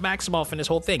is Wanda Maximoff in this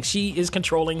whole thing. She is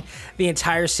controlling the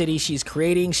entire city. She's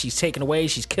creating, she's taking away,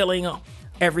 she's killing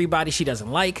everybody she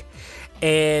doesn't like.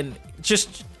 And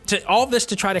just all this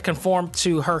to try to conform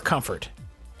to her comfort.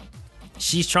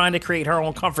 She's trying to create her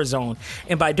own comfort zone.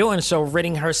 And by doing so,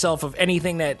 ridding herself of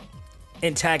anything that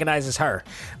antagonizes her.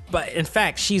 But in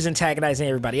fact, she's antagonizing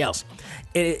everybody else.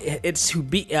 It's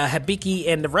Hibiki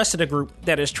and the rest of the group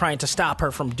that is trying to stop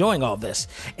her from doing all this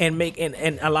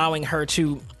and allowing her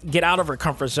to get out of her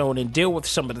comfort zone and deal with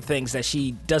some of the things that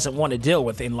she doesn't want to deal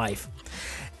with in life.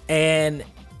 And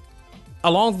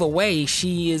along the way,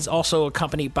 she is also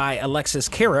accompanied by Alexis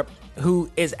Kirip, who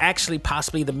is actually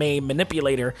possibly the main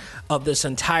manipulator of this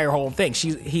entire whole thing.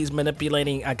 He's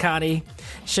manipulating Akane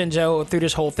Shinjo through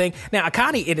this whole thing. Now,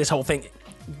 Akane in this whole thing,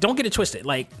 don't get it twisted.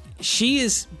 Like, she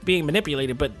is being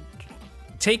manipulated, but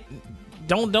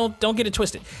don't get it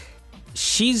twisted.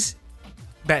 She's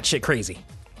batshit crazy.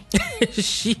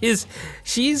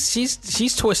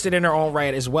 she's twisted in her own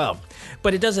right as well.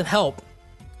 But it doesn't help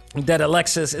that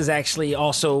Alexis is actually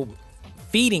also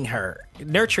feeding her,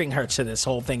 nurturing her to this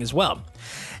whole thing as well.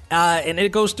 And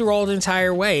it goes through all the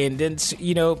entire way. And then,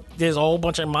 there's a whole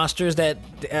bunch of monsters that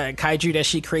kaiju that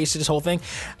she creates this whole thing.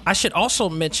 I should also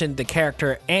mention the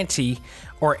character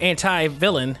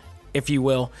anti-villain, if you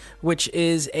will, which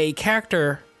is a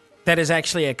character that is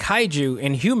actually a kaiju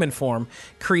in human form,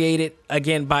 created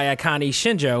again by Akane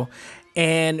Shinjo.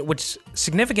 And what's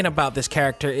significant about this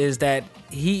character is that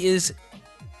he is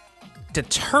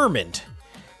determined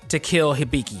to kill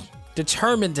Hibiki,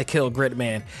 determined to kill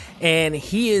Gridman, and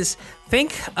he is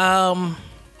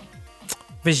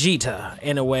Vegeta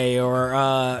in a way,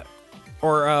 or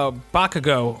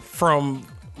Bakugo from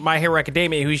My Hero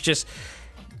Academia, who's just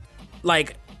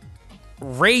like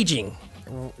raging,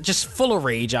 just full of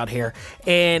rage out here,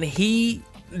 and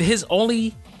his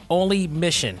only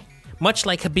mission, much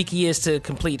like Hibiki is to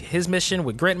complete his mission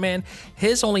with Gridman,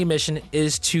 his only mission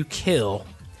is to kill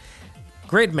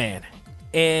Gridman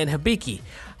and Hibiki.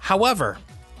 However,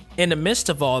 in the midst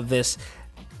of all this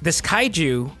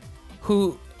kaiju,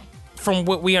 who, from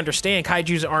what we understand,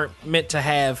 kaijus aren't meant to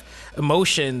have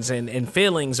emotions and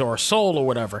feelings or a soul or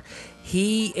whatever.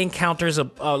 He encounters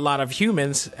a lot of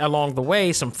humans along the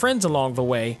way, some friends along the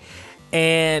way,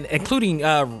 and including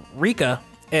Rika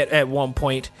at one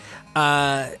point,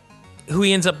 who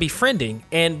he ends up befriending.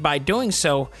 And by doing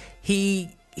so, he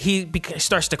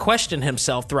starts to question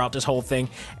himself throughout this whole thing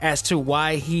as to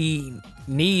why he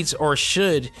needs or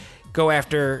should go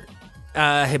after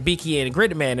Hibiki and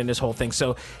Gridman in this whole thing.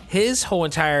 So his whole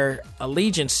entire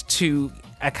allegiance to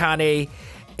Akane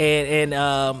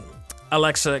and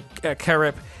Alexa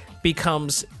Kirip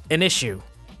becomes an issue.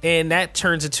 And that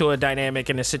turns into a dynamic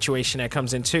and a situation that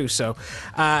comes in too. So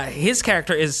his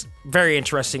character is very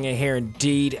interesting in here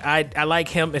indeed. I like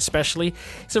him especially.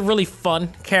 It's a really fun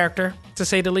character, to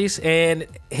say the least. And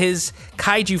his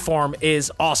kaiju form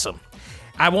is awesome.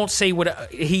 I won't say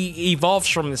what he evolves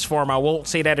from this form. I won't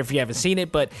say that if you haven't seen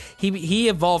it. But he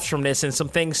evolves from this, and some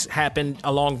things happen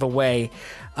along the way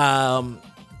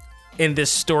in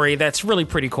this story that's really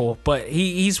pretty cool. But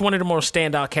he's one of the more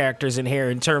standout characters in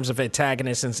here in terms of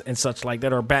antagonists and such like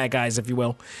that, or bad guys, if you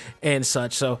will, and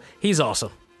such. So he's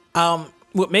awesome.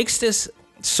 What makes this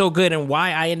so good and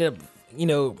why I ended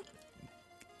up,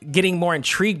 getting more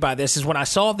intrigued by this is when I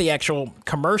saw the actual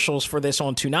commercials for this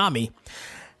on Toonami.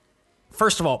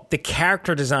 First of all, the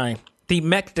character design, the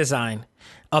mech design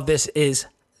of this is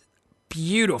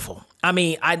beautiful. I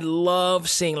mean, I love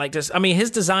seeing like this. I mean, his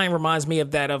design reminds me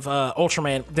of that of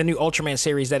Ultraman, the new Ultraman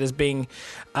series that is being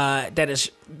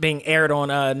aired on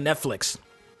Netflix,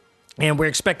 and we're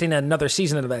expecting another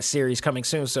season of that series coming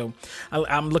soon. So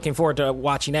I'm looking forward to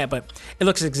watching that. But it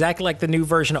looks exactly like the new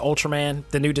version of Ultraman,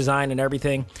 the new design and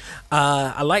everything.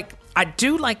 I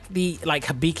do like the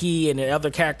Hibiki and the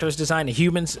other characters design, the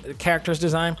humans characters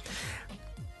design.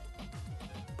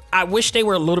 I wish they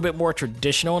were a little bit more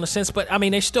traditional in a sense, but I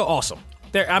mean, they're still awesome.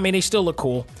 They still look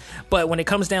cool. But when it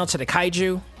comes down to the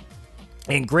kaiju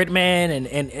and Gridman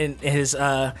and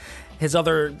his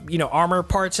other, armor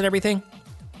parts and everything,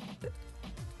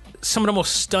 some of the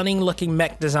most stunning looking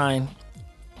mech design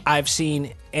I've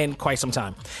seen in quite some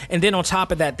time. And then on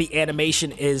top of that, the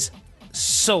animation is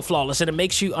so flawless, and it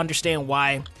makes you understand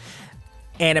why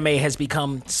anime has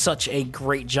become such a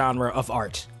great genre of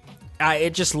art. I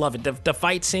just love it. The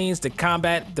fight scenes, the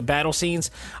combat, the battle scenes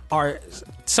are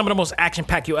some of the most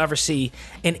action-packed you'll ever see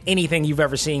in anything you've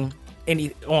ever seen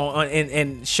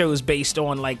in shows based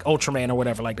on like Ultraman or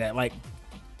whatever like that. Like,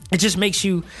 it just makes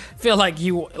you feel like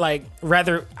you like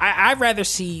I'd rather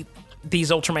see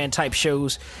these Ultraman type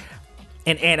shows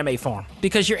in anime form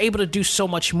because you're able to do so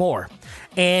much more.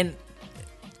 And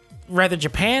whether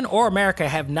Japan or America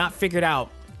have not figured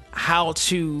out how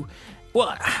to,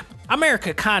 well,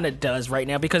 America kind of does right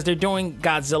now because they're doing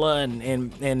Godzilla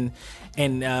and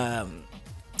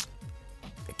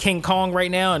King Kong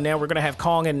right now, and now we're gonna have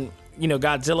Kong and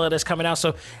Godzilla that's coming out.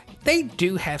 So they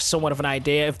do have somewhat of an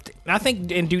idea. I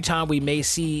think in due time we may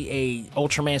see a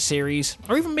Ultraman series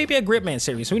or even maybe a Gridman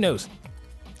series. Who knows?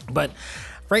 But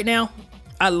right now,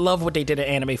 I love what they did in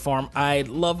anime form. I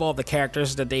love all the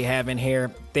characters that they have in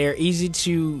here. They're easy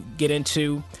to get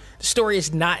into. The story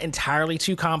is not entirely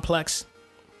too complex,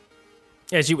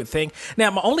 as you would think. Now,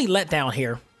 my only letdown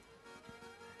here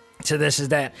to this is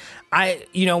that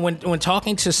when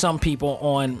talking to some people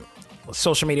on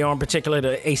social media, or in particular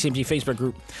the ACMG Facebook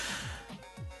group,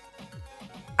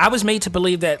 I was made to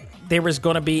believe that there was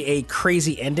going to be a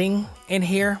crazy ending in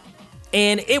here,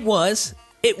 and it was,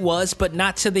 but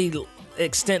not to the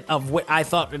extent of what I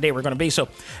thought that they were going to be. So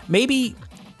maybe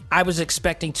I was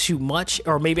expecting too much,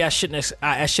 or maybe I should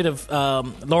have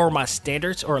lowered my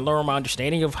standards or lower my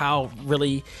understanding of how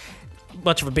really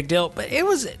much of a big deal. But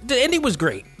the ending was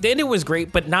great. The ending was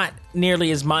great, but not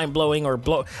nearly as mind blowing or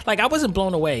I wasn't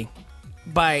blown away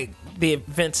by the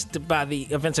events of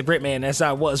Gridman as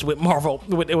I was with Marvel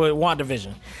with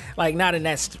WandaVision. Like not in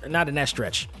that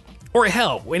stretch. Or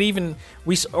hell, when even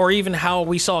how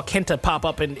we saw Kenta pop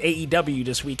up in AEW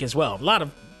this week as well. A lot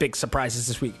of big surprises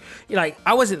this week.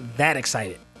 I wasn't that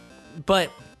excited, but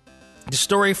the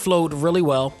story flowed really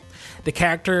well. The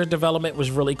character development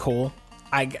was really cool.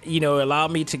 It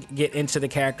allowed me to get into the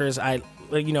characters. I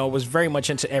was very much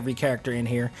into every character in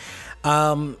here.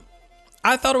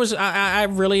 I thought it was. I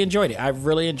really enjoyed it. I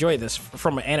really enjoyed this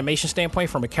from an animation standpoint,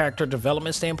 from a character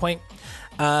development standpoint.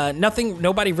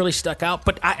 Nobody really stuck out.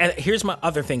 But here's my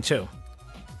other thing too.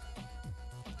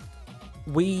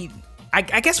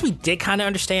 I guess we did kind of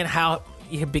understand how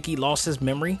Hibiki lost his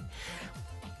memory,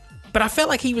 but I felt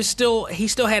like he still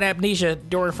had amnesia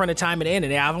during front of time and end.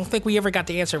 And I don't think we ever got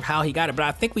the answer of how he got it, but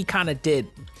I think we kind of did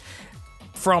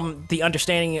from the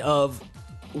understanding of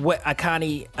what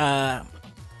Akane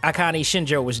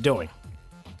Shinjo was doing.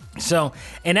 So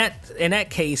in that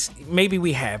case, maybe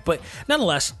we have, but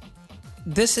nonetheless,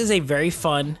 this is a very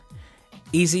fun,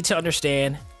 easy to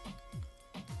understand,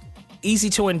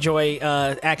 easy to enjoy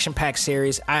action-packed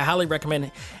series. I highly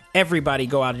recommend everybody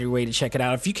go out of your way to check it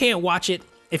out. If you can't watch it,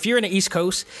 if you're in the East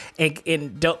Coast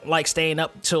and don't like staying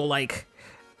up till like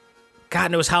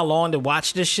God knows how long to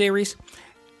watch this series,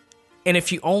 and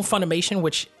if you own Funimation,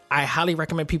 which I highly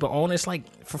recommend people own, it's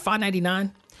like for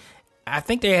 $5.99. I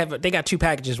think they got two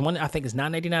packages. One I think is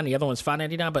 $9.99, the other one's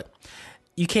 $5.99, but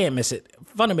you can't miss it.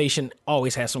 Funimation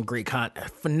always has some great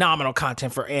phenomenal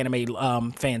content for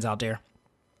anime fans out there.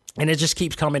 And it just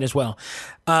keeps coming as well.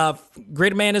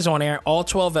 Gridman is on air, all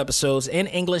 12 episodes in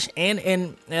English and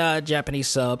in Japanese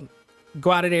sub.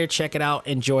 Go out of there, check it out,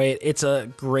 enjoy it. It's a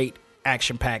great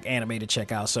action-packed anime to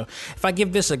check out. So if I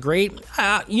give this a grade,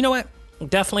 you know what?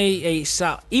 Definitely a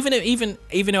solid. Even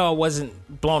though I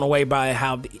wasn't blown away by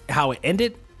how it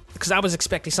ended, because I was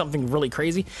expecting something really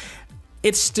crazy,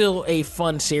 it's still a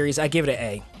fun series. I give it an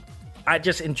A. I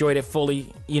just enjoyed it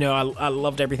fully. I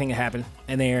loved everything that happened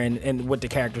in there and what the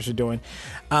characters are doing.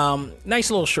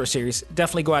 Nice little short series.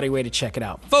 Definitely go out of your way to check it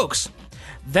out. Folks,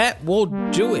 that will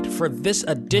do it for this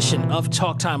edition of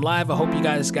Talk Time Live. I hope you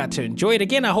guys got to enjoy it.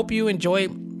 Again, I hope you enjoy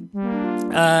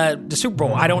the Super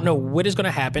Bowl. I don't know what is going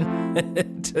to happen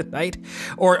tonight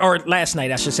or last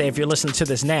night, I should say, if you're listening to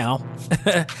this now.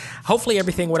 Hopefully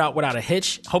everything without a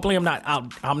hitch. Hopefully I'm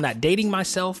not dating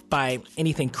myself by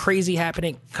anything crazy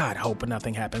happening. God, I hope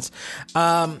nothing happens.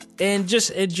 And just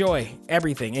enjoy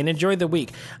everything and enjoy the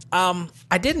week.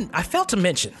 I failed to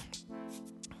mention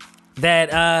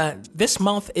that this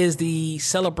month is the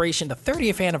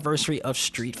 30th anniversary of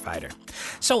Street Fighter.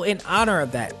 So in honor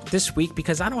of that, this week,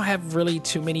 because I don't have really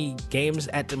too many games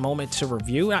at the moment to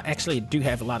review, I actually do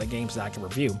have a lot of games that I can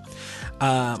review.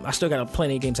 I still got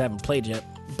plenty of games I haven't played yet,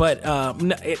 but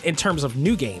in terms of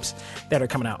new games that are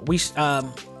coming out,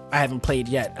 I haven't played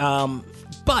yet.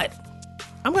 But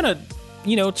I'm gonna,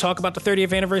 talk about the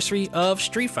 30th anniversary of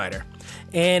Street Fighter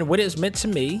and what it's meant to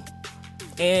me.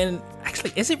 And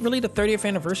actually, is it really the 30th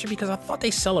anniversary? Because I thought they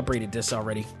celebrated this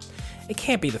already. It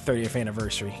can't be the 30th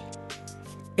anniversary.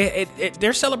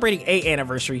 They're celebrating an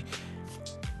anniversary,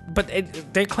 but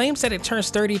their claims that it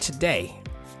turns 30 today.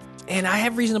 And I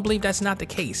have reason to believe that's not the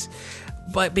case.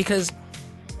 But because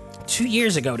 2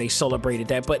 years ago they celebrated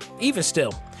that. But even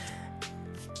still,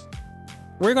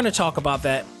 we're going to talk about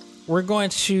that. we're going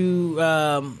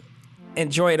to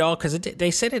enjoy it all because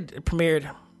they said it premiered.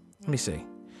 Let me see.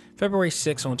 February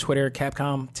 6th on Twitter.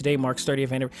 Capcom today marks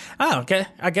 30th anniversary. Oh, okay.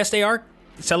 I guess they are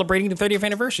celebrating the 30th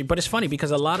anniversary. But it's funny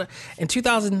because in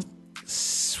 2000,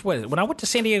 when I went to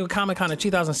San Diego Comic-Con in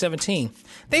 2017,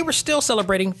 they were still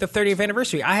celebrating the 30th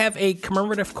anniversary. I have a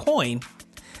commemorative coin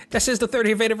that says the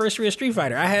 30th anniversary of Street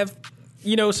Fighter. I have,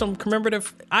 some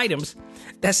commemorative items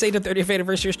that say the 30th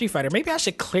anniversary of Street Fighter. Maybe I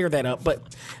should clear that up,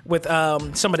 but with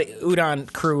some of the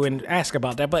Udon crew and ask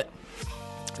about that. But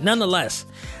nonetheless,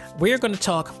 we're going to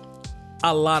talk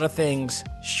a lot of things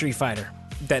Street Fighter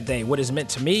that day. What is meant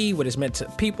to me, what is meant to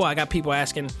people. I got people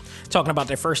talking about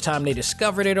their first time they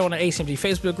discovered it on the ACMG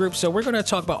Facebook group. So we're going to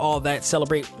talk about all that,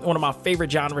 celebrate one of my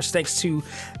favorite genres thanks to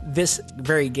this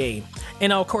very game.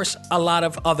 And of course, a lot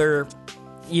of other,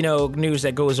 news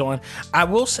that goes on. I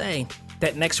will say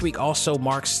that next week also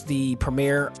marks the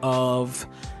premiere of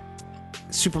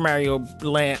Super Mario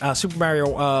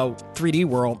 3D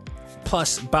World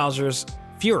plus Bowser's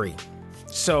Fury.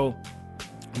 So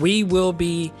we will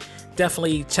be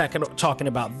definitely talking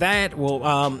about that. We'll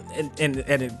and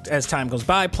as time goes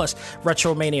by. Plus,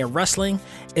 Retromania Wrestling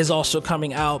is also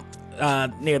coming out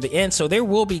near the end, so there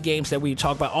will be games that we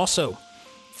talk about. Also,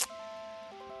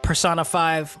 Persona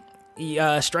 5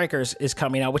 Strikers is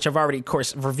coming out, which I've already, of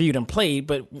course, reviewed and played,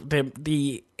 but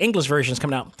the English version is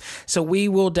coming out, so we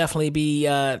will definitely be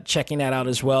checking that out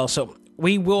as well. So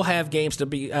we will have games to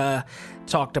be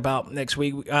talked about next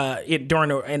week. In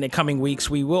the coming weeks,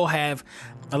 we will have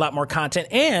a lot more content.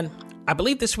 And I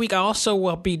believe this week I also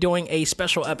will be doing a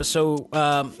special episode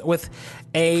with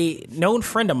a known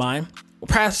friend of mine,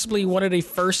 possibly one of the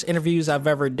first interviews I've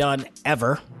ever done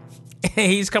ever.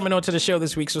 He's coming on to the show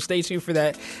this week, so stay tuned for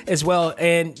that as well.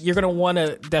 And you're going to want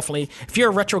to definitely, if you're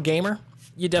a retro gamer,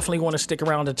 you definitely want to stick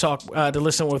around to talk, to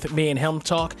listen with me and him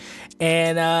talk.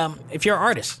 And if you're an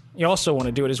artist, you also want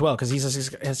to do it as well because he's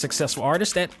a successful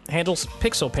artist that handles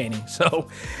pixel painting. So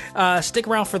stick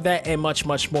around for that and much,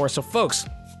 much more. So, folks,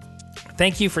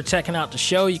 thank you for checking out the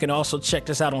show. You can also check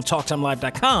this out on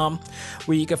TalkTimeLive.com,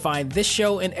 where you can find this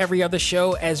show and every other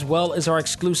show, as well as our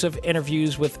exclusive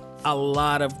interviews with a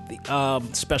lot of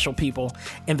special people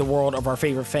in the world of our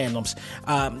favorite fandoms.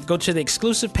 Go to the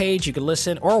exclusive page. You can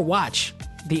listen or watch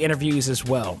the interviews as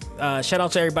well. Shout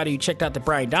out to everybody who checked out the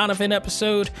Brian Donovan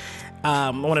episode,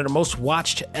 one of the most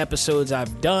watched episodes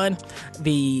I've done.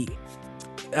 Who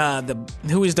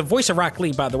is the voice of Rock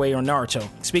Lee, by the way, on Naruto.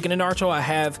 Speaking of Naruto, I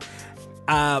have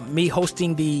me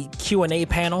hosting the Q&A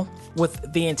panel with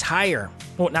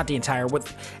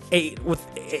with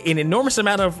an enormous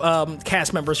amount of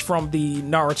cast members from the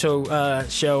Naruto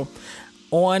show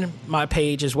on my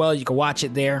page as well. You can watch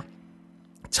it there.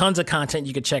 Tons of content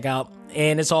you can check out,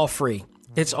 and it's all free.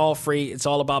 It's all free. It's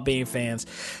all about being fans.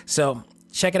 So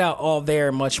check it out all there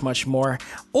and much, much more.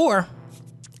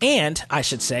 And I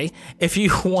should say, if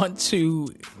you want to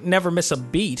never miss a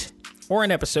beat or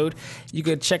an episode, you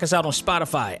could check us out on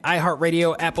Spotify,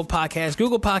 iHeartRadio, Apple Podcasts,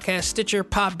 Google Podcasts, Stitcher,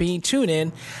 Podbean,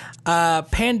 TuneIn,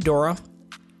 Pandora,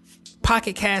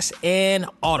 Pocket Cast, and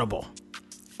Audible.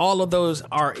 All of those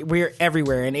we're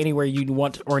everywhere and anywhere you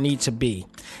want or need to be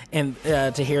and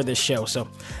to hear this show. So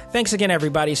thanks again,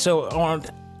 everybody. So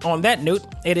on that note,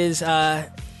 it is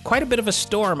quite a bit of a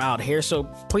storm out here, so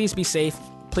please be safe.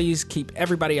 Please keep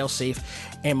everybody else safe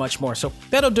and much more. So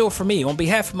that'll do it for me. On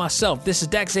behalf of myself, this is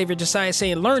Dax Xavier Josiah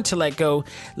saying learn to let go,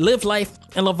 live life,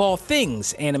 and love all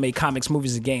things anime, comics,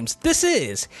 movies, and games. This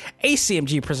is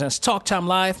ACMG Presents Talk Time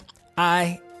Live.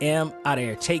 I am out of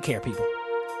here. Take care, people.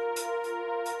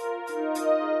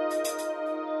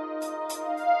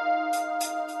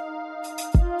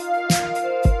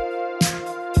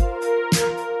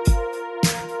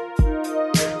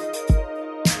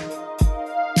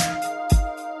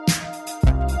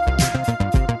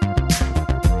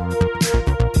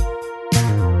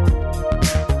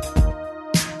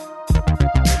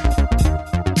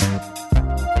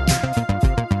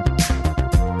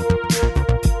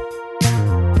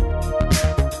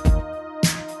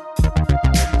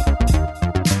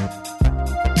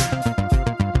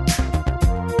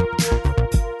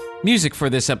 Music for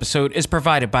this episode is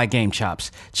provided by Game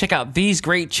Chops. Check out these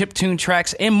great chiptune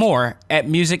tracks and more at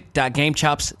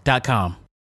music.gamechops.com.